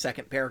of like a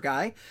second pair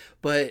guy,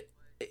 but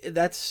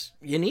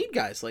you need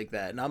guys like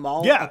that, and I'm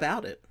all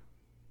about it.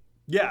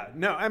 Yeah,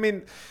 no, I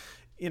mean,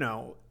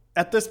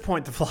 at this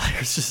point, the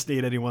Flyers just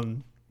need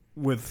anyone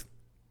with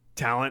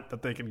talent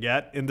that they can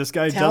get, and this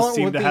guy does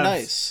seem to have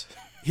nice.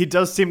 He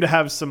does seem to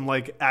have some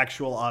like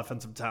actual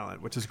offensive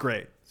talent, which is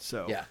great.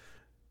 So yeah,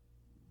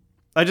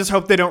 I just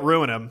hope they don't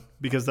ruin him,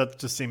 because that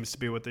just seems to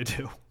be what they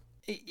do.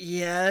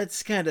 Yeah,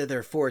 it's kind of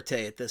their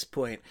forte at this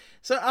point.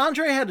 So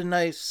Andre had a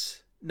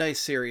nice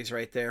series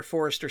right there.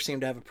 Forrester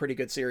seemed to have a pretty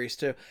good series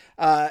too.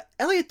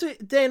 Elliot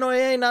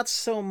Desnoyers, not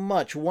so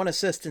much. 1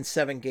 assist in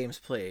 7 games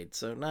played,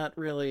 so not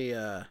really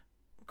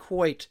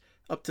quite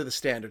up to the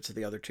standards of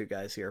the other two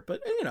guys here.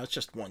 But it's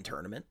just one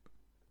tournament.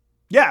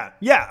 Yeah.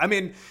 I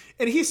mean,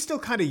 and he's still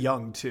kind of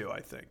young too,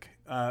 I think.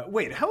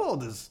 Wait, how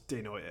old is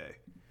Desnoyers?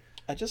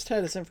 I just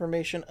had his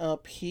information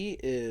up. He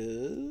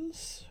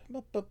is...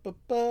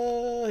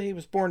 He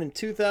was born in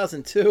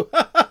 2002.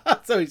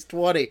 So he's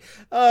 20.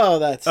 Oh,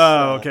 that's...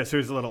 okay, so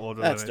he's a little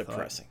older than I thought. That's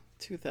depressing.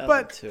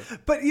 2002.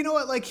 But you know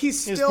what? Like, he's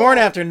still... He was born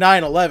after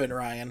 9/11,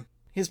 Ryan.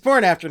 He was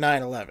born after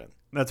 9/11.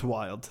 That's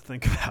wild to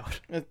think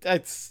about.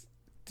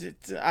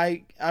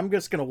 I'm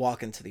just going to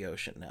walk into the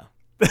ocean now.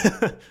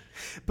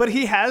 But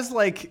he has,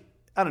 like...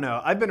 I don't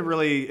know. I've been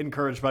really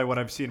encouraged by what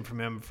I've seen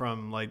from him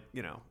from, like,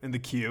 in the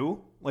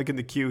queue. Like, in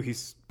the queue,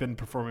 he's been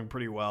performing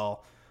pretty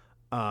well.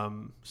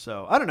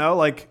 So, I don't know.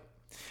 Like,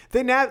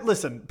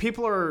 listen,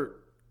 people are...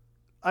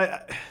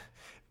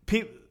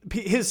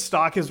 his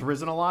stock has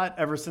risen a lot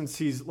ever since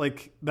he's,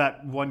 like,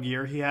 that one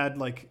year he had,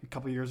 like, a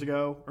couple years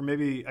ago. Or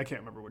maybe, I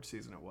can't remember which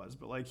season it was.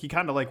 But, like, he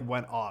kind of, like,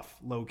 went off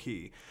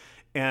low-key.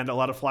 And a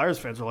lot of Flyers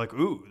fans are like,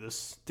 ooh,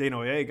 this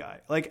Desnoyers guy.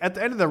 Like, at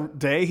the end of the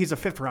day, he's a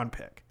 5th-round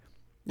pick.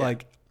 Yeah.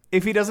 Like...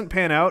 If he doesn't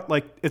pan out,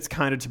 like, it's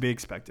kind of to be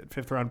expected.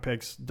 5th-round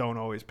picks don't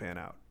always pan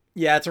out.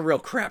 Yeah, it's a real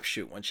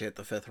crapshoot once you hit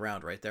the 5th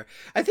round right there.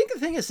 I think the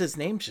thing is his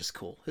name's just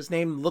cool. His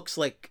name looks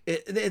like...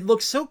 It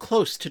looks so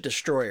close to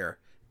Destroyer.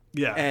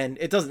 Yeah. And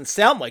it doesn't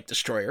sound like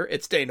Destroyer.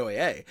 It's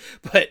Desnoyers.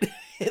 But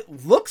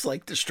it looks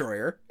like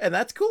Destroyer, and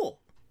that's cool.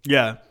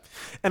 Yeah.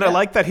 And I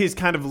like that he's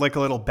kind of like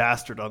a little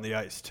bastard on the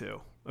ice, too.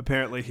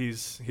 Apparently, he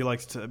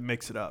likes to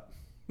mix it up.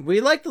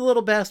 We like the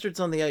little bastards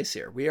on the ice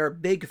here. We are a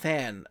big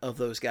fan of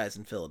those guys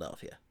in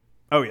Philadelphia.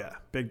 Oh, yeah.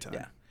 Big time.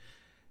 Yeah.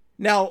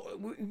 Now,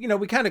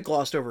 we kind of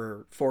glossed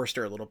over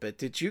Forrester a little bit.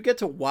 Did you get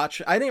to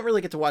watch? I didn't really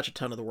get to watch a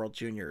ton of the World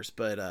Juniors,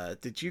 but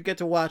did you get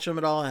to watch them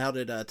at all? How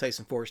did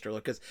Tyson Forrester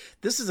look? Because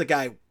this is a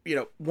guy,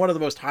 one of the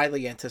most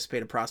highly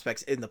anticipated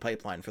prospects in the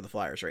pipeline for the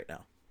Flyers right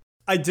now.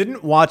 I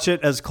didn't watch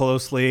it as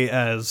closely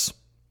as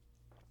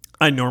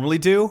I normally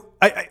do.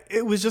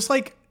 It was just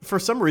like, for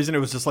some reason, it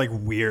was just like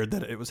weird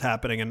that it was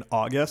happening in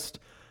August.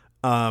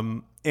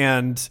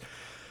 And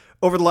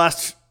over the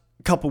last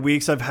couple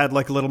weeks, I've had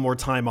like a little more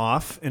time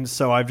off. And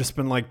so I've just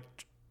been like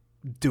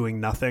doing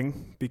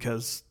nothing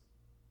because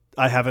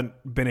I haven't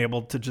been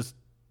able to just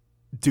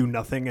do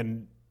nothing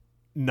and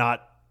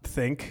not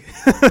think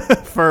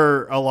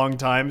for a long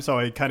time. So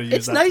I kind of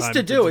use that time. It's nice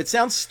to do. It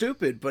sounds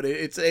stupid, but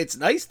it's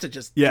nice to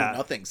just do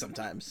nothing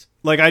sometimes.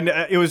 Like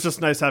it was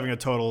just nice having a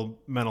total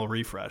mental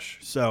refresh.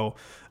 So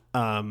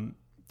I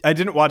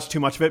didn't watch too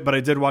much of it, but I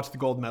did watch the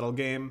gold medal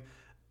game.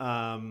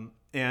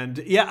 And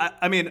yeah,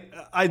 I mean,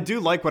 I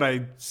do like what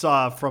I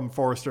saw from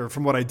Forrester,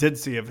 from what I did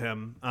see of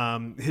him.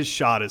 His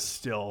shot is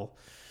still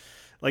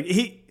like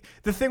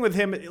the thing with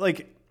him,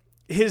 like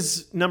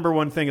his number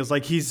one thing is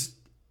like, he's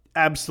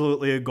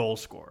absolutely a goal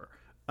scorer.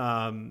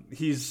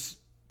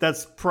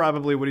 That's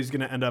probably what he's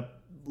going to end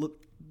up.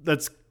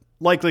 That's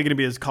likely going to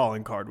be his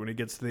calling card when he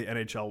gets to the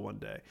NHL one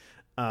day.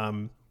 I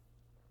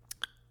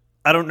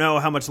don't know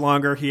how much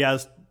longer he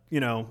has.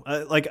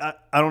 I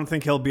don't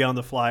think he'll be on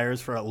the Flyers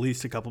for at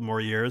least a couple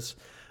more years.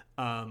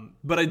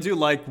 But I do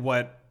like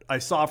what I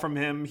saw from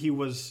him. He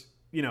was,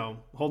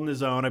 holding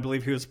his own. I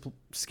believe he was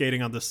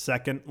skating on the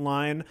second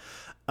line.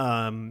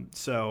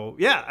 So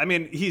yeah, I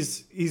mean,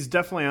 he's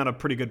definitely on a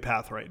pretty good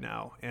path right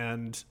now,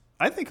 and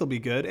I think he'll be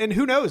good. And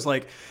who knows,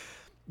 like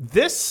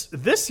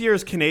this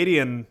year's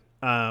Canadian,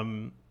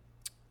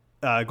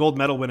 gold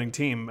medal winning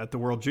team at the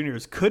World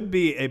Juniors could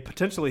be a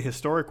potentially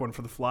historic one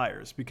for the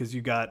Flyers, because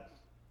you got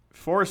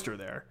Forrester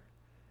there,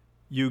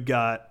 you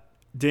got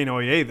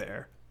Desnoyers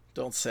there.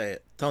 Don't say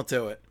it. Don't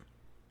do it.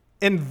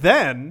 And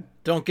then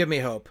don't give me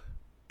hope.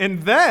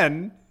 And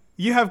then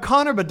you have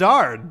Connor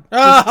Bedard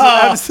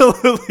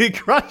absolutely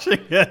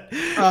crushing it.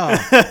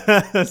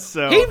 Oh.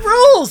 So he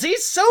rules.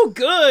 He's so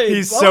good.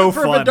 He's Blow so it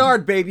for fun.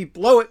 Bedard, baby.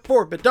 Blow it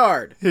for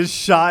Bedard. His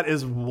shot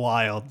is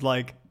wild.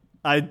 Like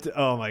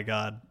oh my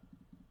God,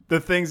 the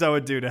things I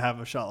would do to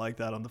have a shot like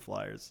that on the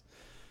Flyers.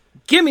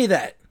 Give me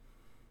that.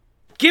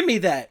 Give me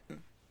that.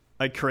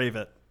 I crave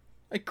it.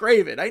 I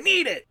crave it. I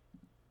need it.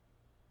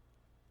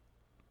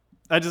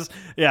 I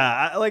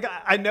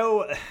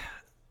know.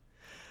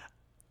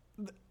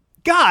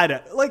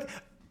 God, like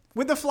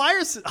when the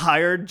Flyers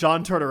hired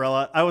John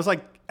Tortorella, I was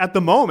like, at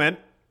the moment,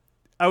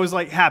 I was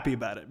like happy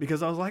about it,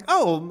 because I was like,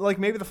 oh, like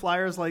maybe the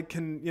Flyers like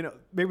can,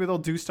 maybe they'll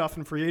do stuff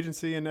in free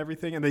agency and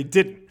everything, and they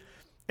didn't.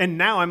 And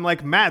now I'm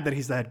like mad that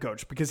he's the head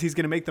coach, because he's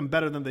going to make them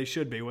better than they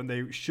should be, when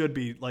they should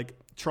be like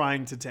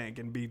trying to tank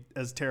and be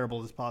as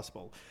terrible as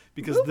possible,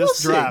 because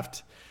this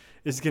draft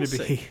is going to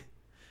be.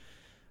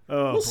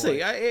 Oh, we'll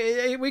see.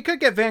 We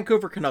could get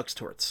Vancouver Canucks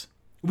torts.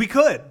 We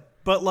could,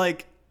 but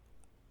like,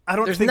 I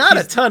don't. There's think not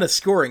a ton of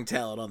scoring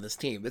talent on this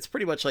team. It's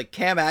pretty much like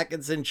Cam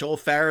Atkinson, Joel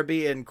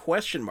Farabee, and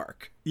question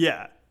mark.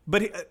 Yeah,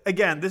 but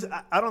again,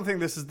 I don't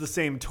think this is the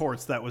same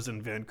Torts that was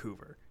in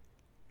Vancouver.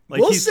 Like,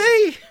 we'll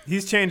see.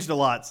 He's changed a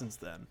lot since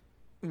then.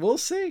 We'll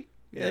see.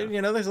 Yeah.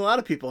 There's a lot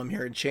of people I'm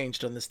hearing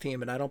changed on this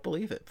team, and I don't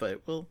believe it,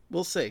 but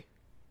we'll see.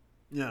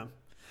 Yeah.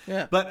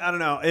 Yeah. But I don't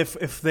know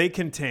if they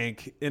can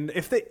tank, and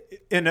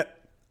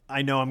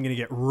I know I'm going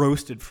to get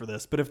roasted for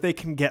this, but if they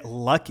can get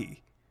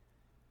lucky,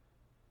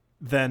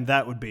 then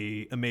that would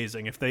be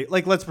amazing. If they,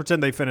 like, let's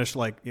pretend they finish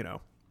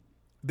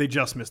they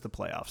just missed the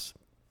playoffs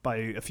by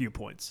a few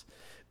points.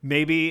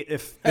 Maybe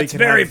if they That's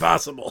very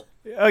possible.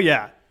 Oh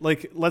yeah.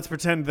 Like, let's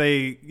pretend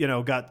they,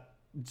 got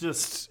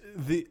just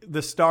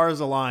the stars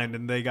aligned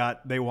and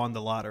they won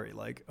the lottery.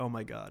 Like, oh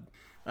my God.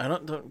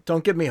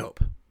 Don't give me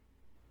hope.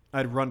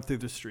 I'd run through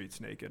the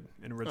streets naked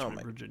in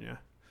Richmond, Virginia.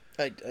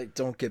 I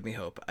don't give me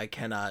hope. I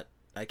cannot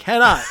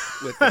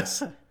with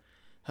this.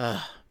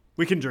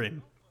 We can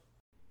dream.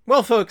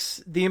 Well,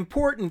 folks, the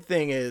important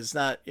thing is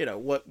not,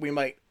 what we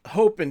might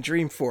hope and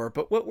dream for,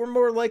 but what we're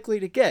more likely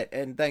to get.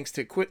 And thanks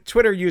to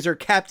Twitter user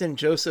Captain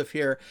Joseph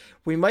here,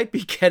 we might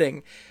be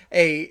getting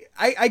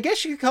I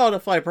guess you could call it a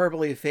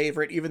hyperbole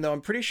favorite, even though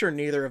I'm pretty sure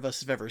neither of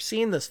us have ever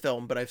seen this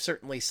film, but I've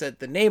certainly said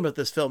the name of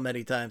this film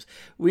many times.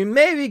 We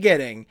may be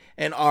getting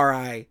an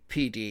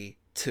R.I.P.D.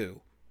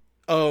 2.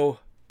 Oh,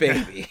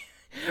 baby.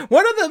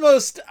 One of the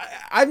most,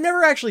 I've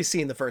never actually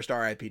seen the first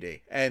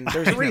R.I.P.D. and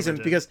there's a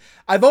reason, because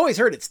I've always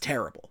heard it's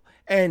terrible.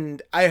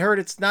 And I heard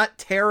it's not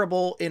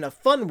terrible in a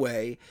fun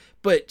way,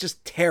 but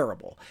just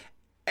terrible.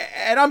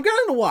 And I'm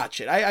going to watch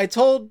it. I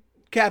told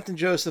Captain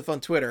Joseph on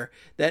Twitter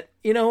that,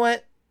 you know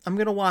what? I'm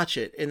going to watch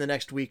it in the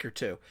next week or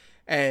two.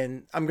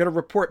 And I'm going to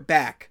report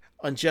back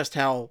on just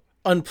how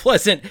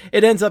unpleasant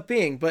it ends up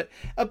being. But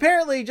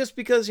apparently, just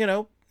because,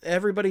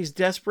 everybody's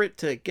desperate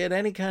to get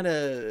any kind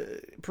of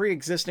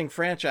pre-existing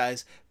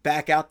franchise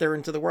back out there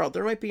into the world.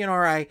 There might be an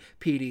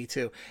R.I.P.D.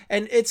 too.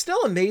 And it's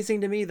still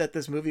amazing to me that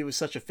this movie was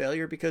such a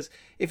failure, because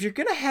if you're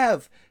going to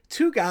have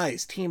two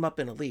guys team up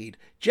in a lead,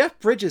 Jeff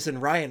Bridges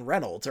and Ryan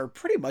Reynolds are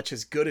pretty much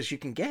as good as you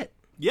can get.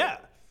 Yeah.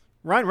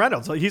 Ryan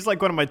Reynolds, he's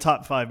like one of my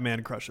top 5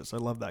 man crushes. I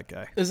love that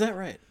guy. Is that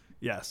right?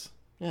 Yes.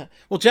 Yeah.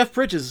 Well, Jeff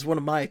Bridges is one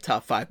of my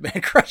top 5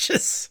 man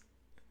crushes.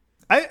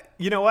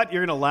 You know what?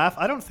 You're going to laugh.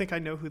 I don't think I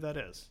know who that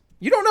is.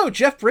 You don't know who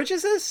Jeff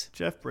Bridges is?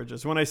 Jeff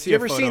Bridges. When I see You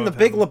ever seen The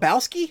Big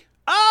Lebowski?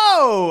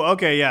 Oh,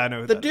 okay. Yeah, I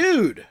know who The that is.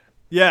 dude.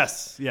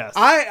 Yes.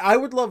 I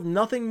would love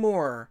nothing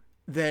more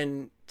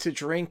than to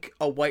drink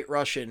a White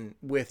Russian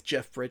with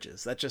Jeff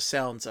Bridges. That just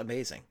sounds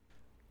amazing.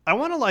 I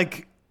want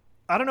to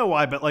I don't know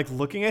why, but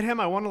looking at him,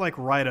 I want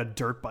to ride a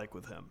dirt bike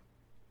with him.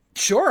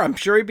 Sure, I'm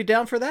sure he'd be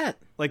down for that.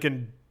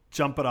 And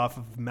jump it off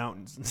of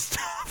mountains and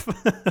stuff.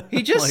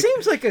 He just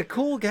seems like a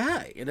cool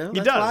guy, you know?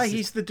 That's does. why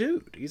he's the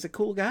dude. He's a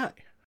cool guy.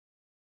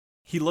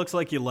 He looks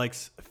like he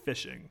likes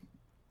fishing.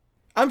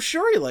 I'm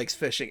sure he likes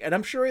fishing, and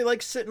I'm sure he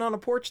likes sitting on a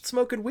porch and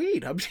smoking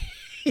weed.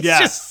 He's Yeah.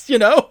 just,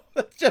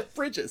 Jeff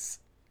Bridges.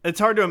 It's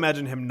hard to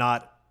imagine him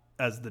not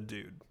as the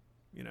dude,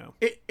 you know?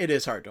 It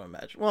is hard to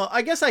imagine. Well,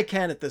 I guess I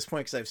can at this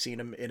point because I've seen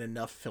him in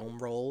enough film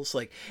roles.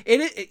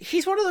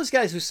 He's one of those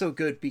guys who's so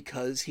good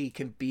because he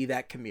can be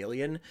that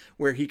chameleon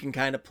where he can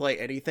kind of play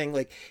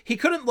anything. He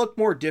couldn't look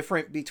more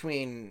different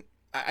between...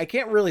 I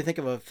can't really think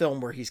of a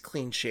film where he's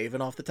clean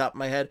shaven off the top of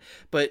my head,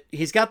 but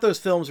he's got those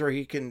films where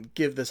he can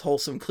give this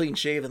wholesome clean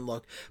shaven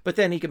look, but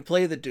then he can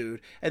play the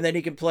dude, and then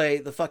he can play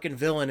the fucking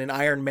villain in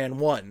Iron Man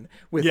 1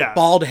 with a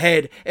bald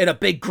head and a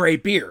big gray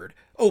beard.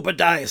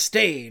 Obadiah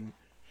Stane.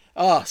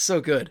 Oh,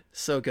 so good.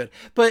 So good.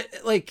 But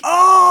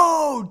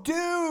Oh,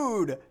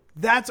 dude.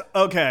 That's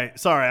okay.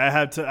 Sorry, I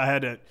had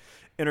to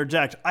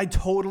interject. I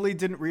totally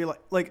didn't realize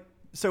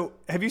so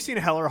have you seen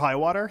Hell or High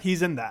Water?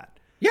 He's in that.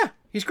 Yeah,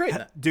 he's great in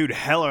that. Dude,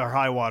 Hell or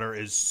High Water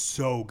is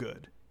so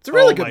good. It's a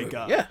really good my movie.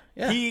 God.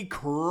 Yeah. He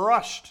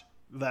crushed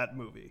that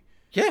movie.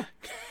 Yeah.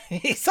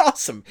 He's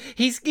awesome.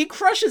 He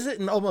crushes it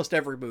in almost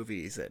every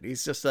movie he's in.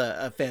 He's just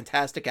a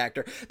fantastic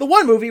actor. The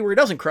one movie where he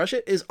doesn't crush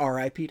it is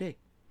R.I.P.D.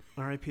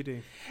 R.I.P.D.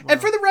 Wow. And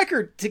for the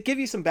record, to give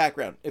you some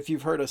background, if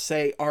you've heard us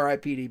say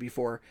R.I.P.D.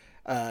 before,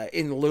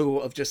 in lieu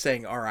of just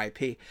saying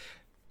R.I.P.,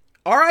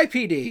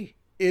 R.I.P.D.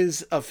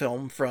 is a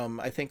film from,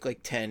 I think,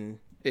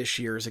 10-ish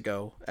years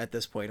ago at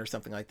this point or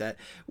something like that,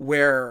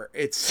 where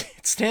it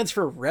stands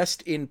for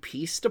Rest in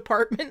Peace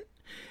Department.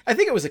 I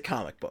think it was a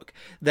comic book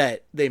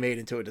that they made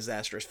into a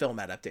disastrous film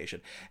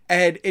adaptation.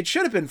 And it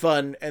should have been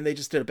fun, and they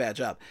just did a bad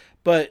job.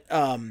 But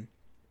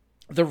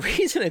the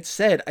reason it's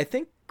said, I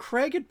think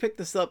Craig had picked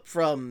this up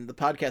from the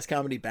podcast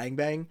Comedy Bang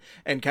Bang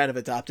and kind of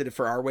adopted it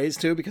for our ways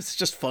too, because it's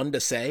just fun to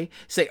say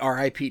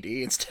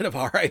R.I.P.D. instead of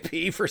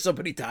R.I.P. for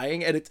somebody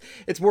dying. And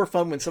it's more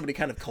fun when somebody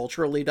kind of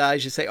culturally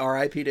dies. You say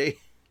R.I.P.D.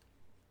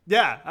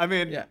 Yeah, I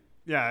mean,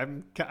 yeah,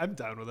 I'm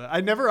down with it.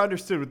 I never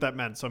understood what that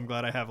meant, so I'm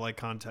glad I have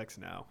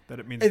context now that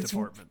it means it's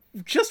department.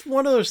 Just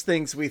one of those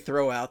things we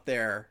throw out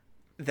there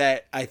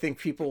that I think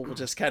people will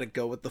just kind of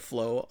go with the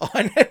flow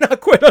on and not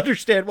quite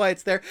understand why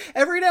it's there.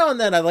 Every now and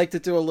then I like to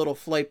do a little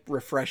flight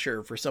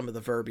refresher for some of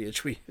the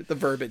verbiage we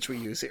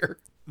use here.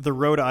 The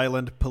Rhode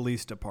Island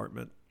Police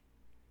Department.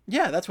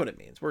 Yeah, that's what it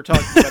means. We're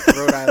talking about the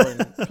Rhode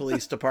Island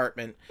Police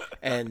Department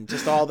and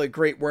just all the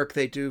great work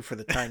they do for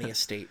the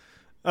tiniest state.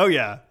 Oh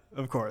yeah,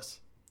 of course.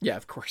 Yeah,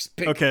 of course.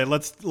 Okay,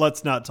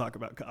 let's not talk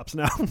about cops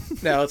now.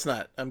 No, it's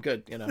not. I'm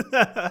good,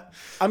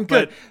 I'm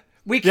good.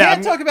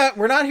 But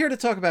we're not here to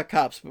talk about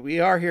cops, but we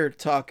are here to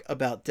talk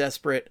about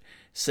desperate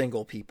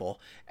single people.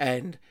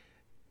 And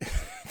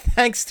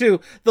thanks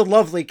to the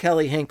lovely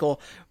Kelly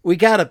Hinkle, we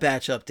got a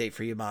batch update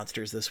for you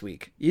monsters this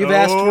week. You've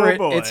asked for it.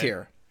 Boy. It's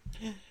here.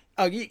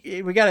 Oh,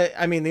 we got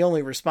to, the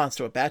only response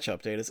to a batch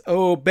update is,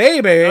 oh,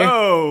 baby.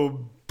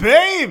 Oh,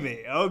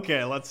 baby.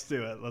 Okay, let's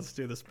do it. Let's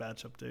do this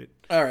batch update.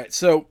 All right.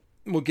 So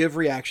we'll give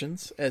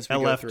reactions as we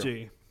go through.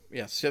 LFG.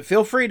 Yes. So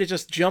feel free to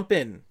just jump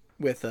in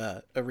with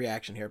a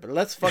reaction here, but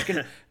let's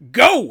fucking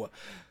go.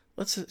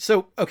 Let's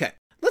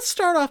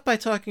start off by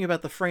talking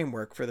about the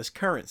framework for this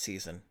current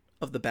season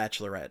of The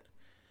Bachelorette.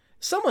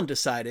 Someone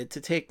decided to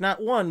take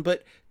not one,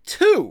 but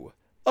two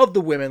of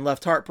the women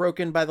left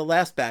heartbroken by the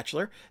last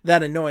Bachelor,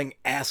 that annoying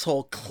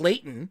asshole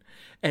Clayton,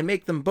 and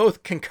make them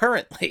both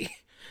concurrently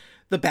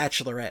the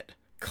Bachelorette.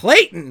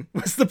 Clayton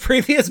was the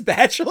previous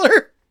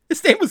Bachelor?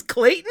 His name was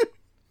Clayton?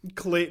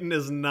 Clayton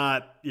is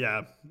not.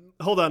 Yeah.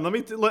 Hold on.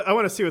 I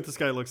want to see what this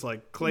guy looks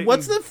like. Clayton.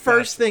 What's the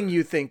first thing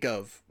you think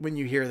of when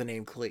you hear the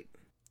name Clayton?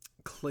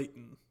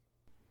 Clayton.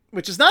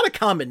 Which is not a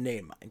common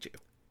name, mind you.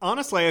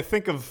 Honestly, I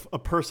think of a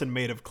person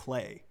made of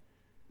clay.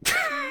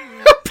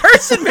 A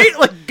person made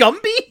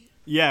Gumby?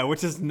 Yeah,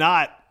 which is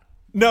not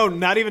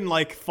even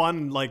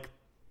fun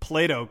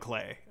Play-Doh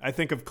clay. I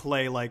think of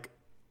clay like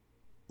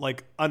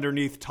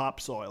underneath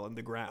topsoil in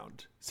the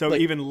ground. So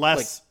even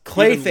less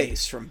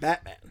Clayface from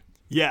Batman.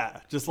 Yeah,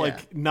 just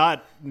like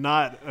not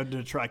an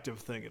attractive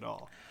thing at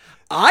all.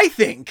 I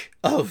think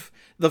of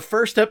the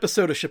first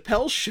episode of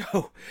Chappelle's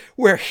Show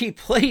where he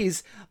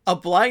plays a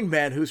blind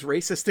man who's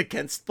racist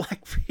against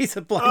he's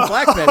a blind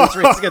black man who's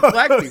racist against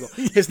black people.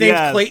 His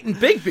name's Clayton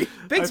Bigsby.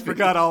 I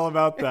forgot all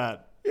about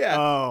that.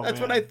 Yeah,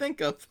 that's what I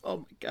think of. Oh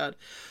my god.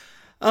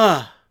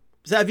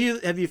 So have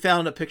you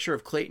found a picture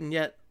of Clayton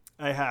yet?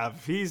 I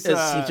have. Does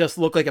he just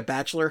look like a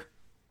bachelor?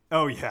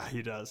 Oh yeah,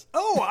 he does.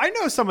 Oh, I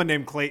know someone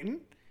named Clayton.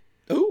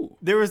 Ooh.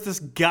 There was this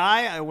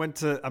guy I went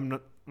to.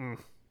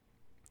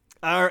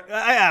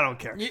 I don't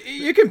care.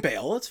 You can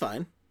bail. It's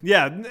fine.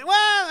 Yeah.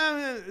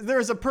 Well, there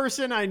was a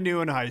person I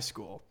knew in high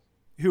school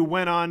who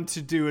went on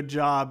to do a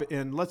job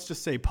in, let's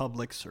just say,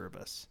 public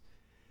service.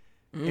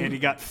 And he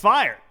got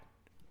fired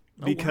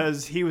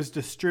because he was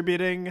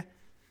distributing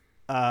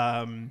what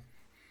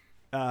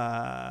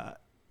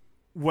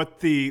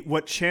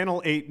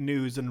Channel 8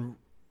 News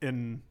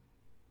in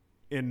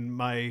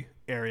my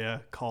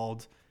area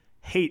called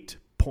hate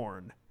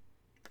porn.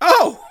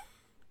 Oh!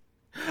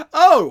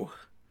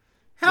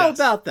 How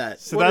about that?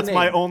 So that's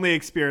my only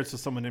experience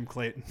with someone named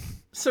Clayton.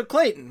 So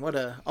Clayton, what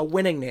a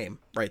winning name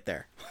right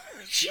there.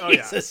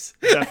 Jesus.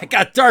 Oh, yeah. That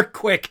got dark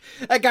quick.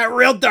 That got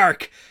real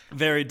dark.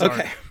 Very dark.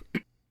 Okay.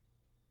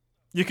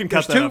 You can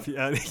cut that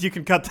out. You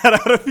can cut that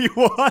out if you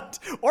want,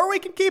 or we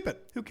can keep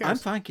it. Who cares? I'm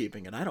fine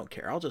keeping it. I don't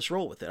care. I'll just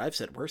roll with it. I've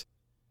said worse.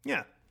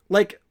 Yeah.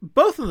 Like,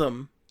 both of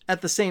them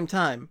at the same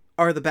time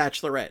are the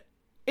Bachelorette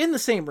in the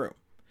same room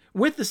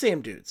with the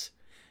same dudes.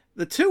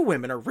 The two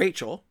women are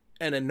Rachel,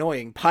 an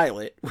annoying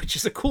pilot, which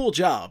is a cool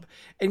job,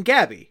 and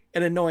Gabby,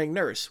 an annoying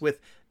nurse with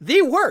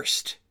the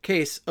worst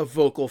case of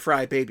vocal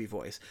fry baby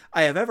voice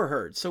I have ever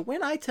heard. So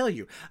when I tell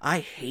you I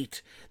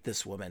hate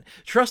this woman,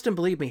 trust and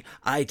believe me,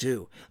 I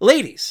do.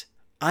 Ladies,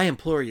 I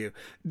implore you,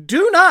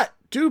 do not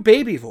do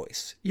baby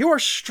voice. You are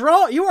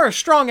strong. You are a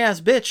strong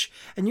ass bitch,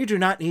 and you do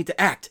not need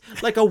to act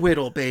like a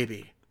whittle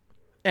baby.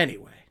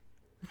 Anyway.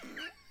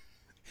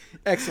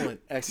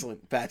 Excellent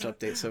batch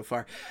update so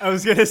far. I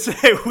was going to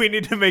say, we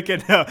need to make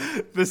it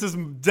this is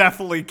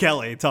definitely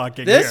Kelly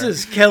talking This here.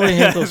 is Kelly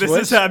Hinkle's This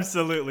voice. is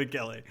absolutely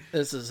Kelly.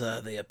 This is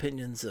the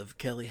opinions of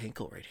Kelly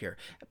Hinkle right here.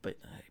 But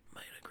I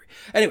might agree.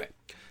 Anyway,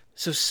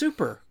 so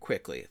super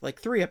quickly, like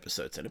 3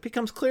 episodes in, it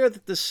becomes clear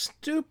that the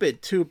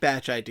stupid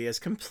 2-batch idea is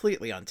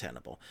completely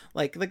untenable.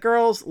 Like, the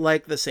girls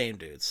like the same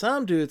dudes.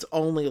 Some dudes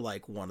only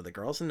like one of the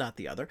girls and not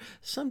the other.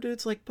 Some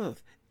dudes like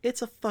both.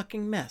 It's a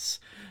fucking mess.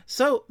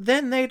 So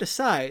then they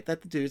decide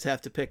that the dudes have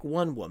to pick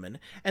one woman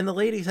and the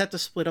ladies have to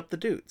split up the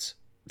dudes.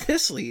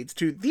 This leads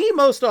to the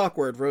most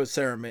awkward rose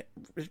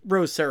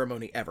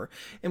ceremony ever,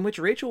 in which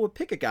Rachel would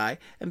pick a guy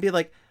and be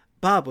like,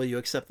 Bob, will you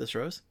accept this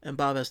rose? And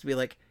Bob has to be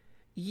like,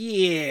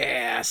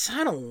 yes,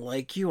 I don't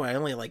like you. I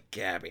only like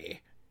Gabby.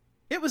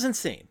 It was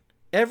insane.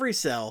 Every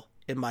cell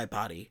in my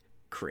body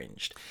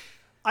cringed.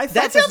 I thought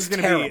That this sounds was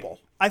gonna terrible.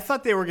 I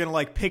thought they were going to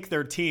like pick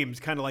their teams,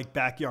 kind of like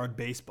backyard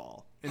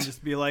baseball, and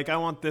just be like, I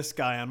want this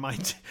guy on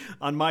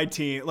my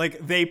team. Like,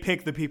 they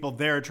pick the people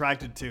they're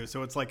attracted to,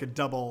 so it's like a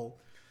double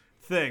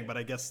thing. But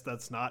I guess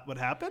that's not what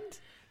happened.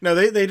 No,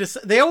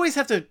 they always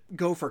have to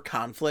go for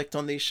conflict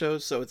on these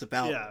shows, so it's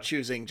about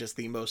choosing just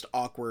the most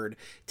awkward,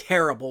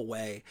 terrible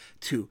way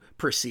to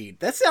proceed.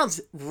 That sounds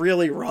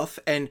really rough,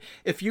 and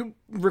if you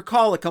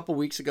recall a couple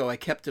weeks ago, I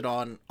kept it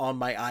on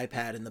my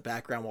iPad in the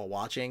background while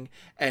watching,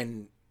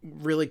 and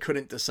really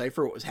couldn't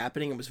decipher what was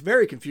happening and was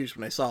very confused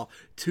when I saw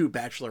 2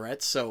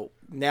 bachelorettes, so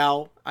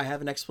now I have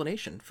an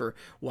explanation for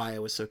why I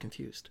was so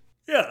confused.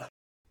 Yeah.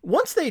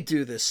 Once they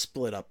do this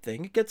split up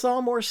thing, it gets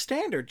all more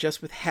standard,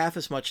 just with half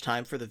as much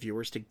time for the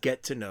viewers to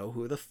get to know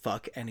who the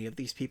fuck any of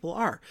these people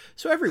are.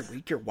 So every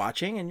week you're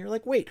watching and you're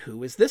like, wait,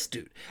 who is this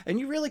dude?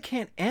 And you really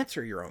can't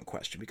answer your own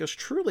question, because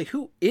truly,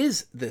 who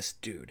is this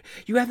dude?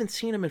 You haven't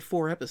seen him in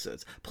 4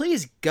 episodes.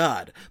 Please,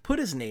 God, put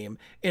his name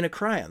in a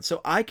crayon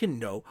so I can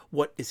know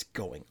what is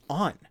going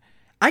on.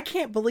 I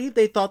can't believe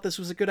they thought this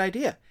was a good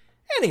idea.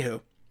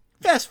 Anywho,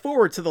 fast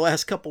forward to the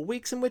last couple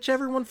weeks in which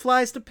everyone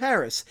flies to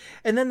Paris,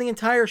 and then the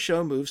entire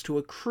show moves to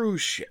a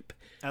cruise ship.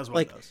 As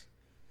one does.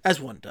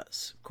 As one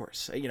does, of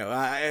course. You know,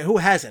 who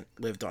hasn't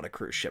lived on a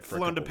cruise ship for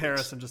flown a to couple Paris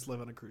weeks and just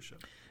live on a cruise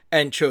ship.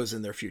 and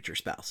chosen their future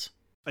spouse.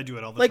 I do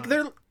it all the Like, time.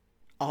 they're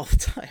all the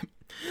time.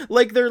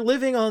 Like, they're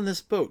living on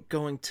this boat,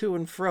 going to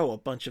and fro a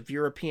bunch of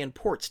European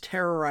ports,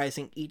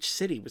 terrorizing each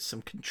city with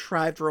some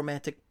contrived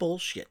romantic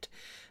bullshit.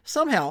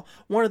 Somehow,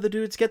 one of the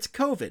dudes gets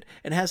COVID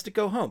and has to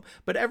go home,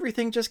 but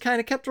everything just kind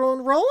of kept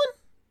rolling?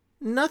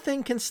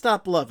 Nothing can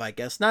stop love, I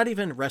guess, not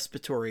even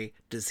respiratory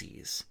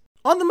disease.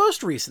 On the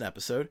most recent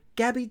episode,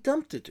 Gabby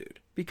dumped a dude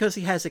because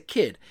he has a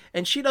kid,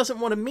 and she doesn't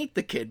want to meet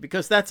the kid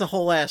because that's a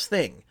whole ass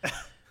thing.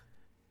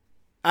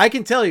 I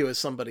can tell you, as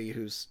somebody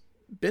who's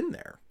been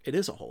there, it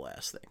is a whole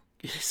ass thing.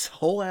 It's a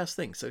whole ass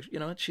thing. So, you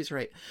know what? She's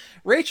right.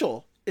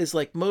 Rachel is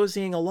like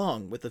moseying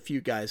along with a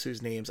few guys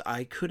whose names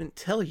I couldn't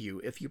tell you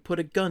if you put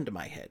a gun to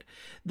my head.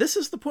 This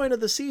is the point of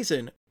the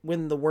season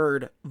when the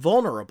word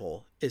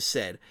vulnerable is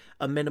said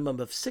a minimum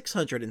of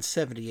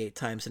 678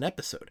 times an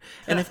episode.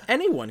 And if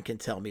anyone can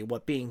tell me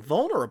what being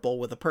vulnerable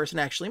with a person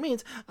actually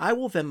means, I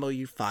will Venmo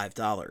you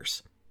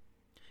 $5.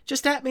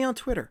 Just at me on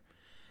Twitter.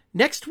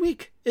 Next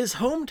week is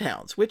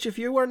Hometowns, which, if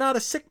you are not a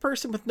sick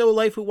person with no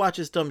life who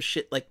watches dumb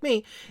shit like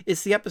me,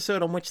 is the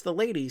episode on which the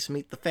ladies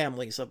meet the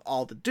families of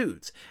all the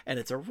dudes. And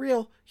it's a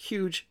real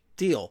huge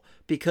deal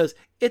because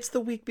it's the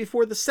week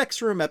before the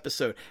sex room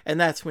episode, and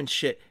that's when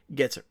shit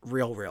gets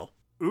real.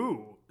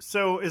 Ooh,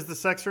 so is the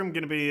sex room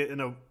going to be in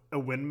a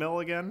windmill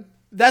again?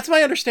 That's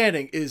my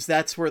understanding, is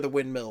that's where the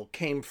windmill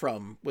came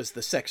from, was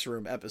the sex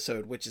room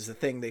episode, which is the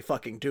thing they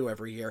fucking do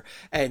every year.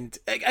 And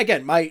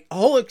again, my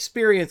whole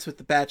experience with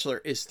The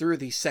Bachelor is through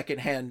these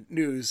secondhand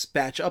news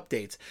batch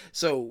updates.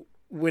 So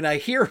when I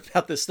hear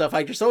about this stuff,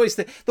 I just always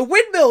think the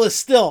windmill is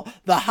still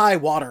the high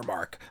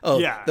watermark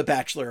of The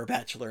Bachelor or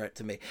Bachelorette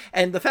to me.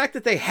 And the fact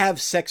that they have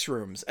sex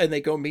rooms and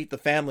they go meet the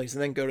families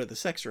and then go to the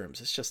sex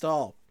rooms, it's just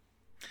all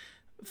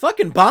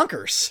fucking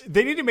bonkers.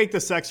 They need to make the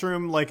sex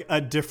room like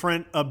a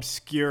different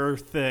obscure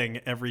thing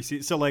every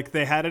season. So like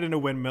they had it in a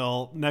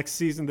windmill. Next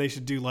season they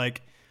should do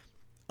like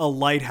a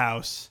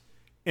lighthouse.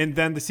 And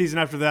then the season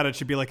after that it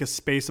should be like a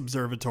space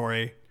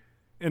observatory.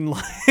 And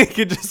like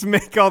you just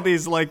make all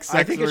these like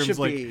sex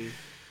rooms.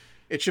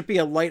 It should be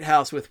a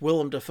lighthouse with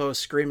Willem Dafoe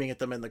screaming at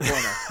them in the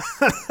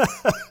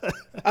corner.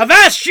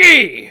 Avast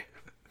ye!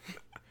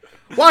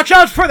 Watch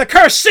out for the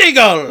cursed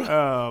seagull!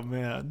 Oh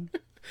man.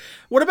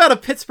 What about a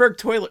Pittsburgh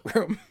toilet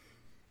room?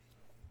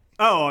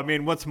 Oh, I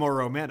mean, what's more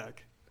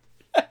romantic?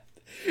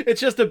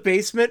 It's just a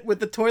basement with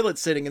the toilet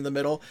sitting in the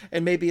middle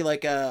and maybe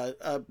like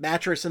a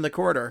mattress in the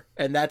corner,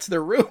 and that's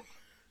their room.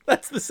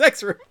 That's the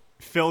sex room.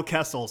 Phil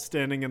Kessel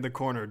standing in the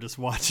corner just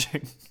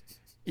watching.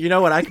 You know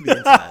what? I could be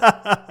into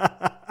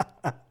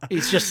that.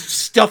 He's just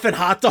stuffing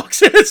hot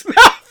dogs in his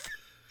mouth.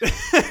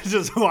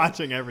 Just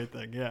watching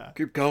everything, yeah.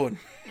 Keep going.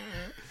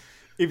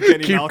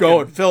 Keep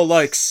going. Phil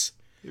likes...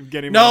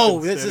 No,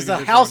 this is a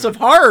house of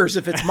horrors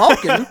if it's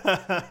Malkin.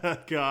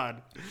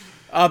 God.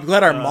 I'm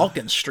glad our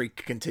Malkin streak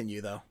could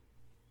continue, though.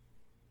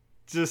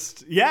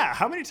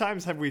 How many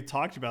times have we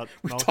talked about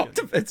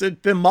Malkin? It's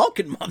been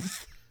Malkin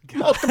month.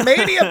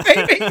 Malkinmania,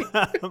 baby.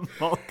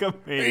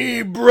 Malkinmania.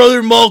 Hey,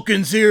 Brother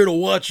Malkin's here to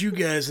watch you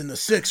guys in the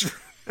sex room.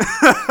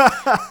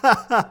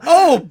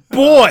 Oh,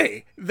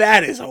 boy.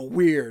 That is a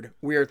weird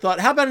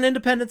thought. How about an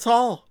Independence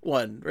Hall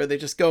one where they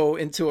just go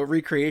into a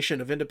recreation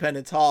of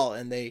Independence Hall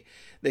and they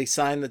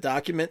sign the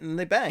document and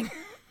they bang?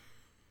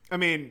 I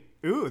mean,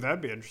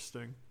 that'd be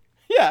interesting.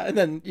 Yeah, and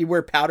then you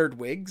wear powdered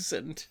wigs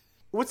and...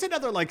 What's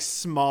another like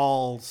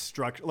small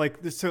structure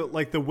like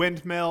the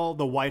windmill,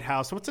 the White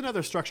House? What's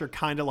another structure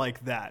kind of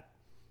like that?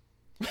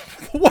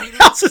 The White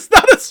House is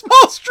not a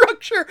small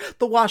structure.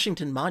 The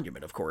Washington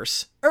Monument, of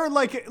course. Or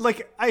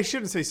like I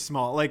shouldn't say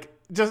small, like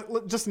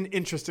just an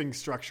interesting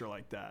structure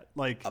like that.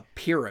 Like a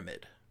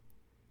pyramid.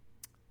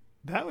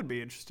 That would be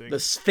interesting. The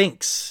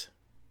Sphinx.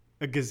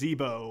 A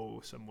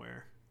gazebo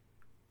somewhere.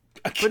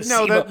 But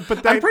no,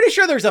 I'm pretty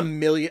sure there's a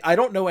million. I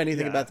don't know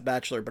anything about The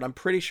Bachelor, but I'm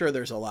pretty sure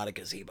there's a lot of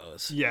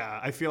gazebos. Yeah,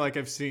 I feel like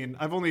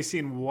I've only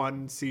seen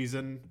one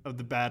season of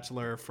The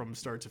Bachelor from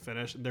start to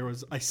finish, and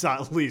I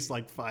saw at least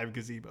like 5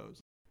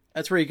 gazebos.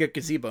 That's where you get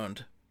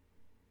gazeboed.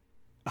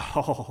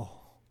 Oh.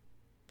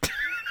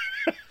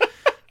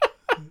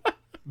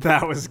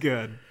 That was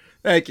good.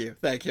 Thank you.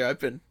 I've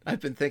been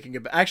thinking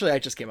about. Actually, I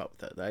just came up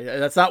with it.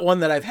 That's not one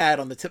that I've had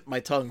on the tip of my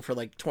tongue for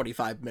like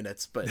 25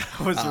 minutes, but that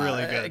was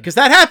really good because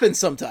that happens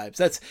sometimes.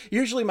 That's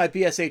usually my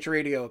BSH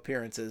radio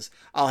appearances.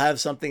 I'll have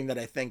something that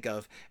I think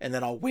of, and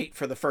then I'll wait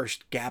for the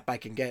first gap I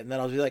can get, and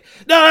then I'll be like,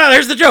 "No,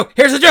 here's the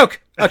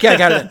joke. Okay, I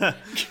got it in."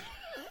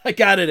 I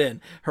got it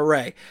in.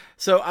 Hooray.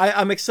 So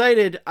I'm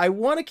excited. I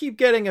want to keep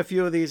getting a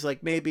few of these,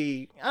 like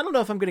maybe, I don't know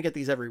if I'm going to get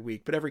these every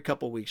week, but every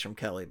couple weeks from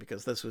Kelly,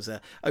 because this was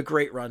a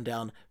great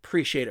rundown.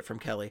 Appreciate it from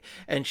Kelly.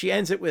 And she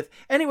ends it with,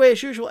 anyway,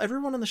 as usual,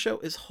 everyone on the show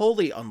is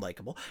wholly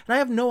unlikable, and I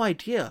have no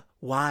idea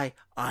why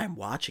I'm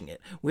watching it.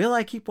 Will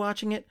I keep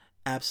watching it?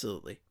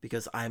 Absolutely,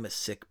 because I'm a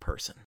sick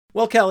person.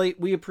 Well, Kelly,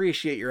 we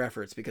appreciate your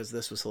efforts because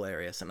this was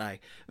hilarious, and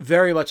I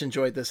very much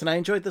enjoyed this, and I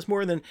enjoyed this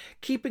more than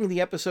keeping the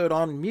episode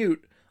on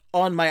mute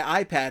on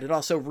my iPad and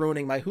also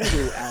ruining my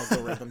Hulu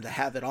algorithm to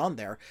have it on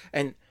there,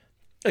 and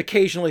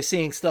occasionally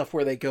seeing stuff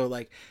where they go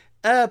like,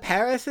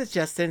 Paris is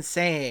just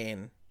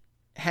insane,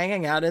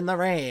 hanging out in the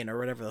rain, or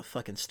whatever the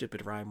fucking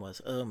stupid rhyme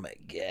was. Oh my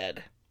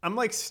god. I'm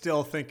like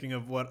still thinking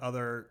of what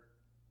other...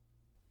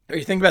 Are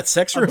you thinking about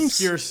sex rooms?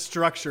 Obscure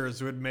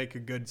structures would make a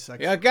good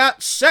sex room. You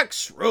got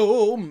sex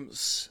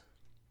rooms.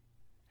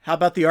 How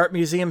about the Art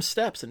Museum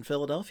steps in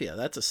Philadelphia?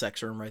 That's a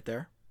sex room right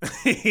there.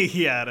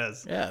 Yeah, it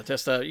is. Yeah,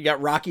 just you got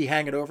Rocky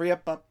hanging over you.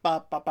 The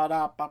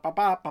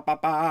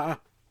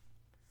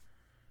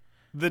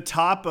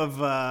top of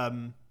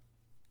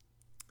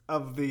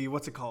the,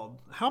 what's it called?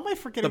 How am I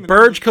forgetting the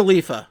Burj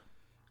Khalifa?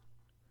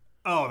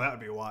 Oh, that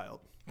would be wild.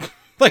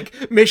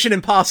 Like Mission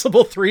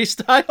Impossible 3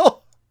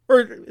 style,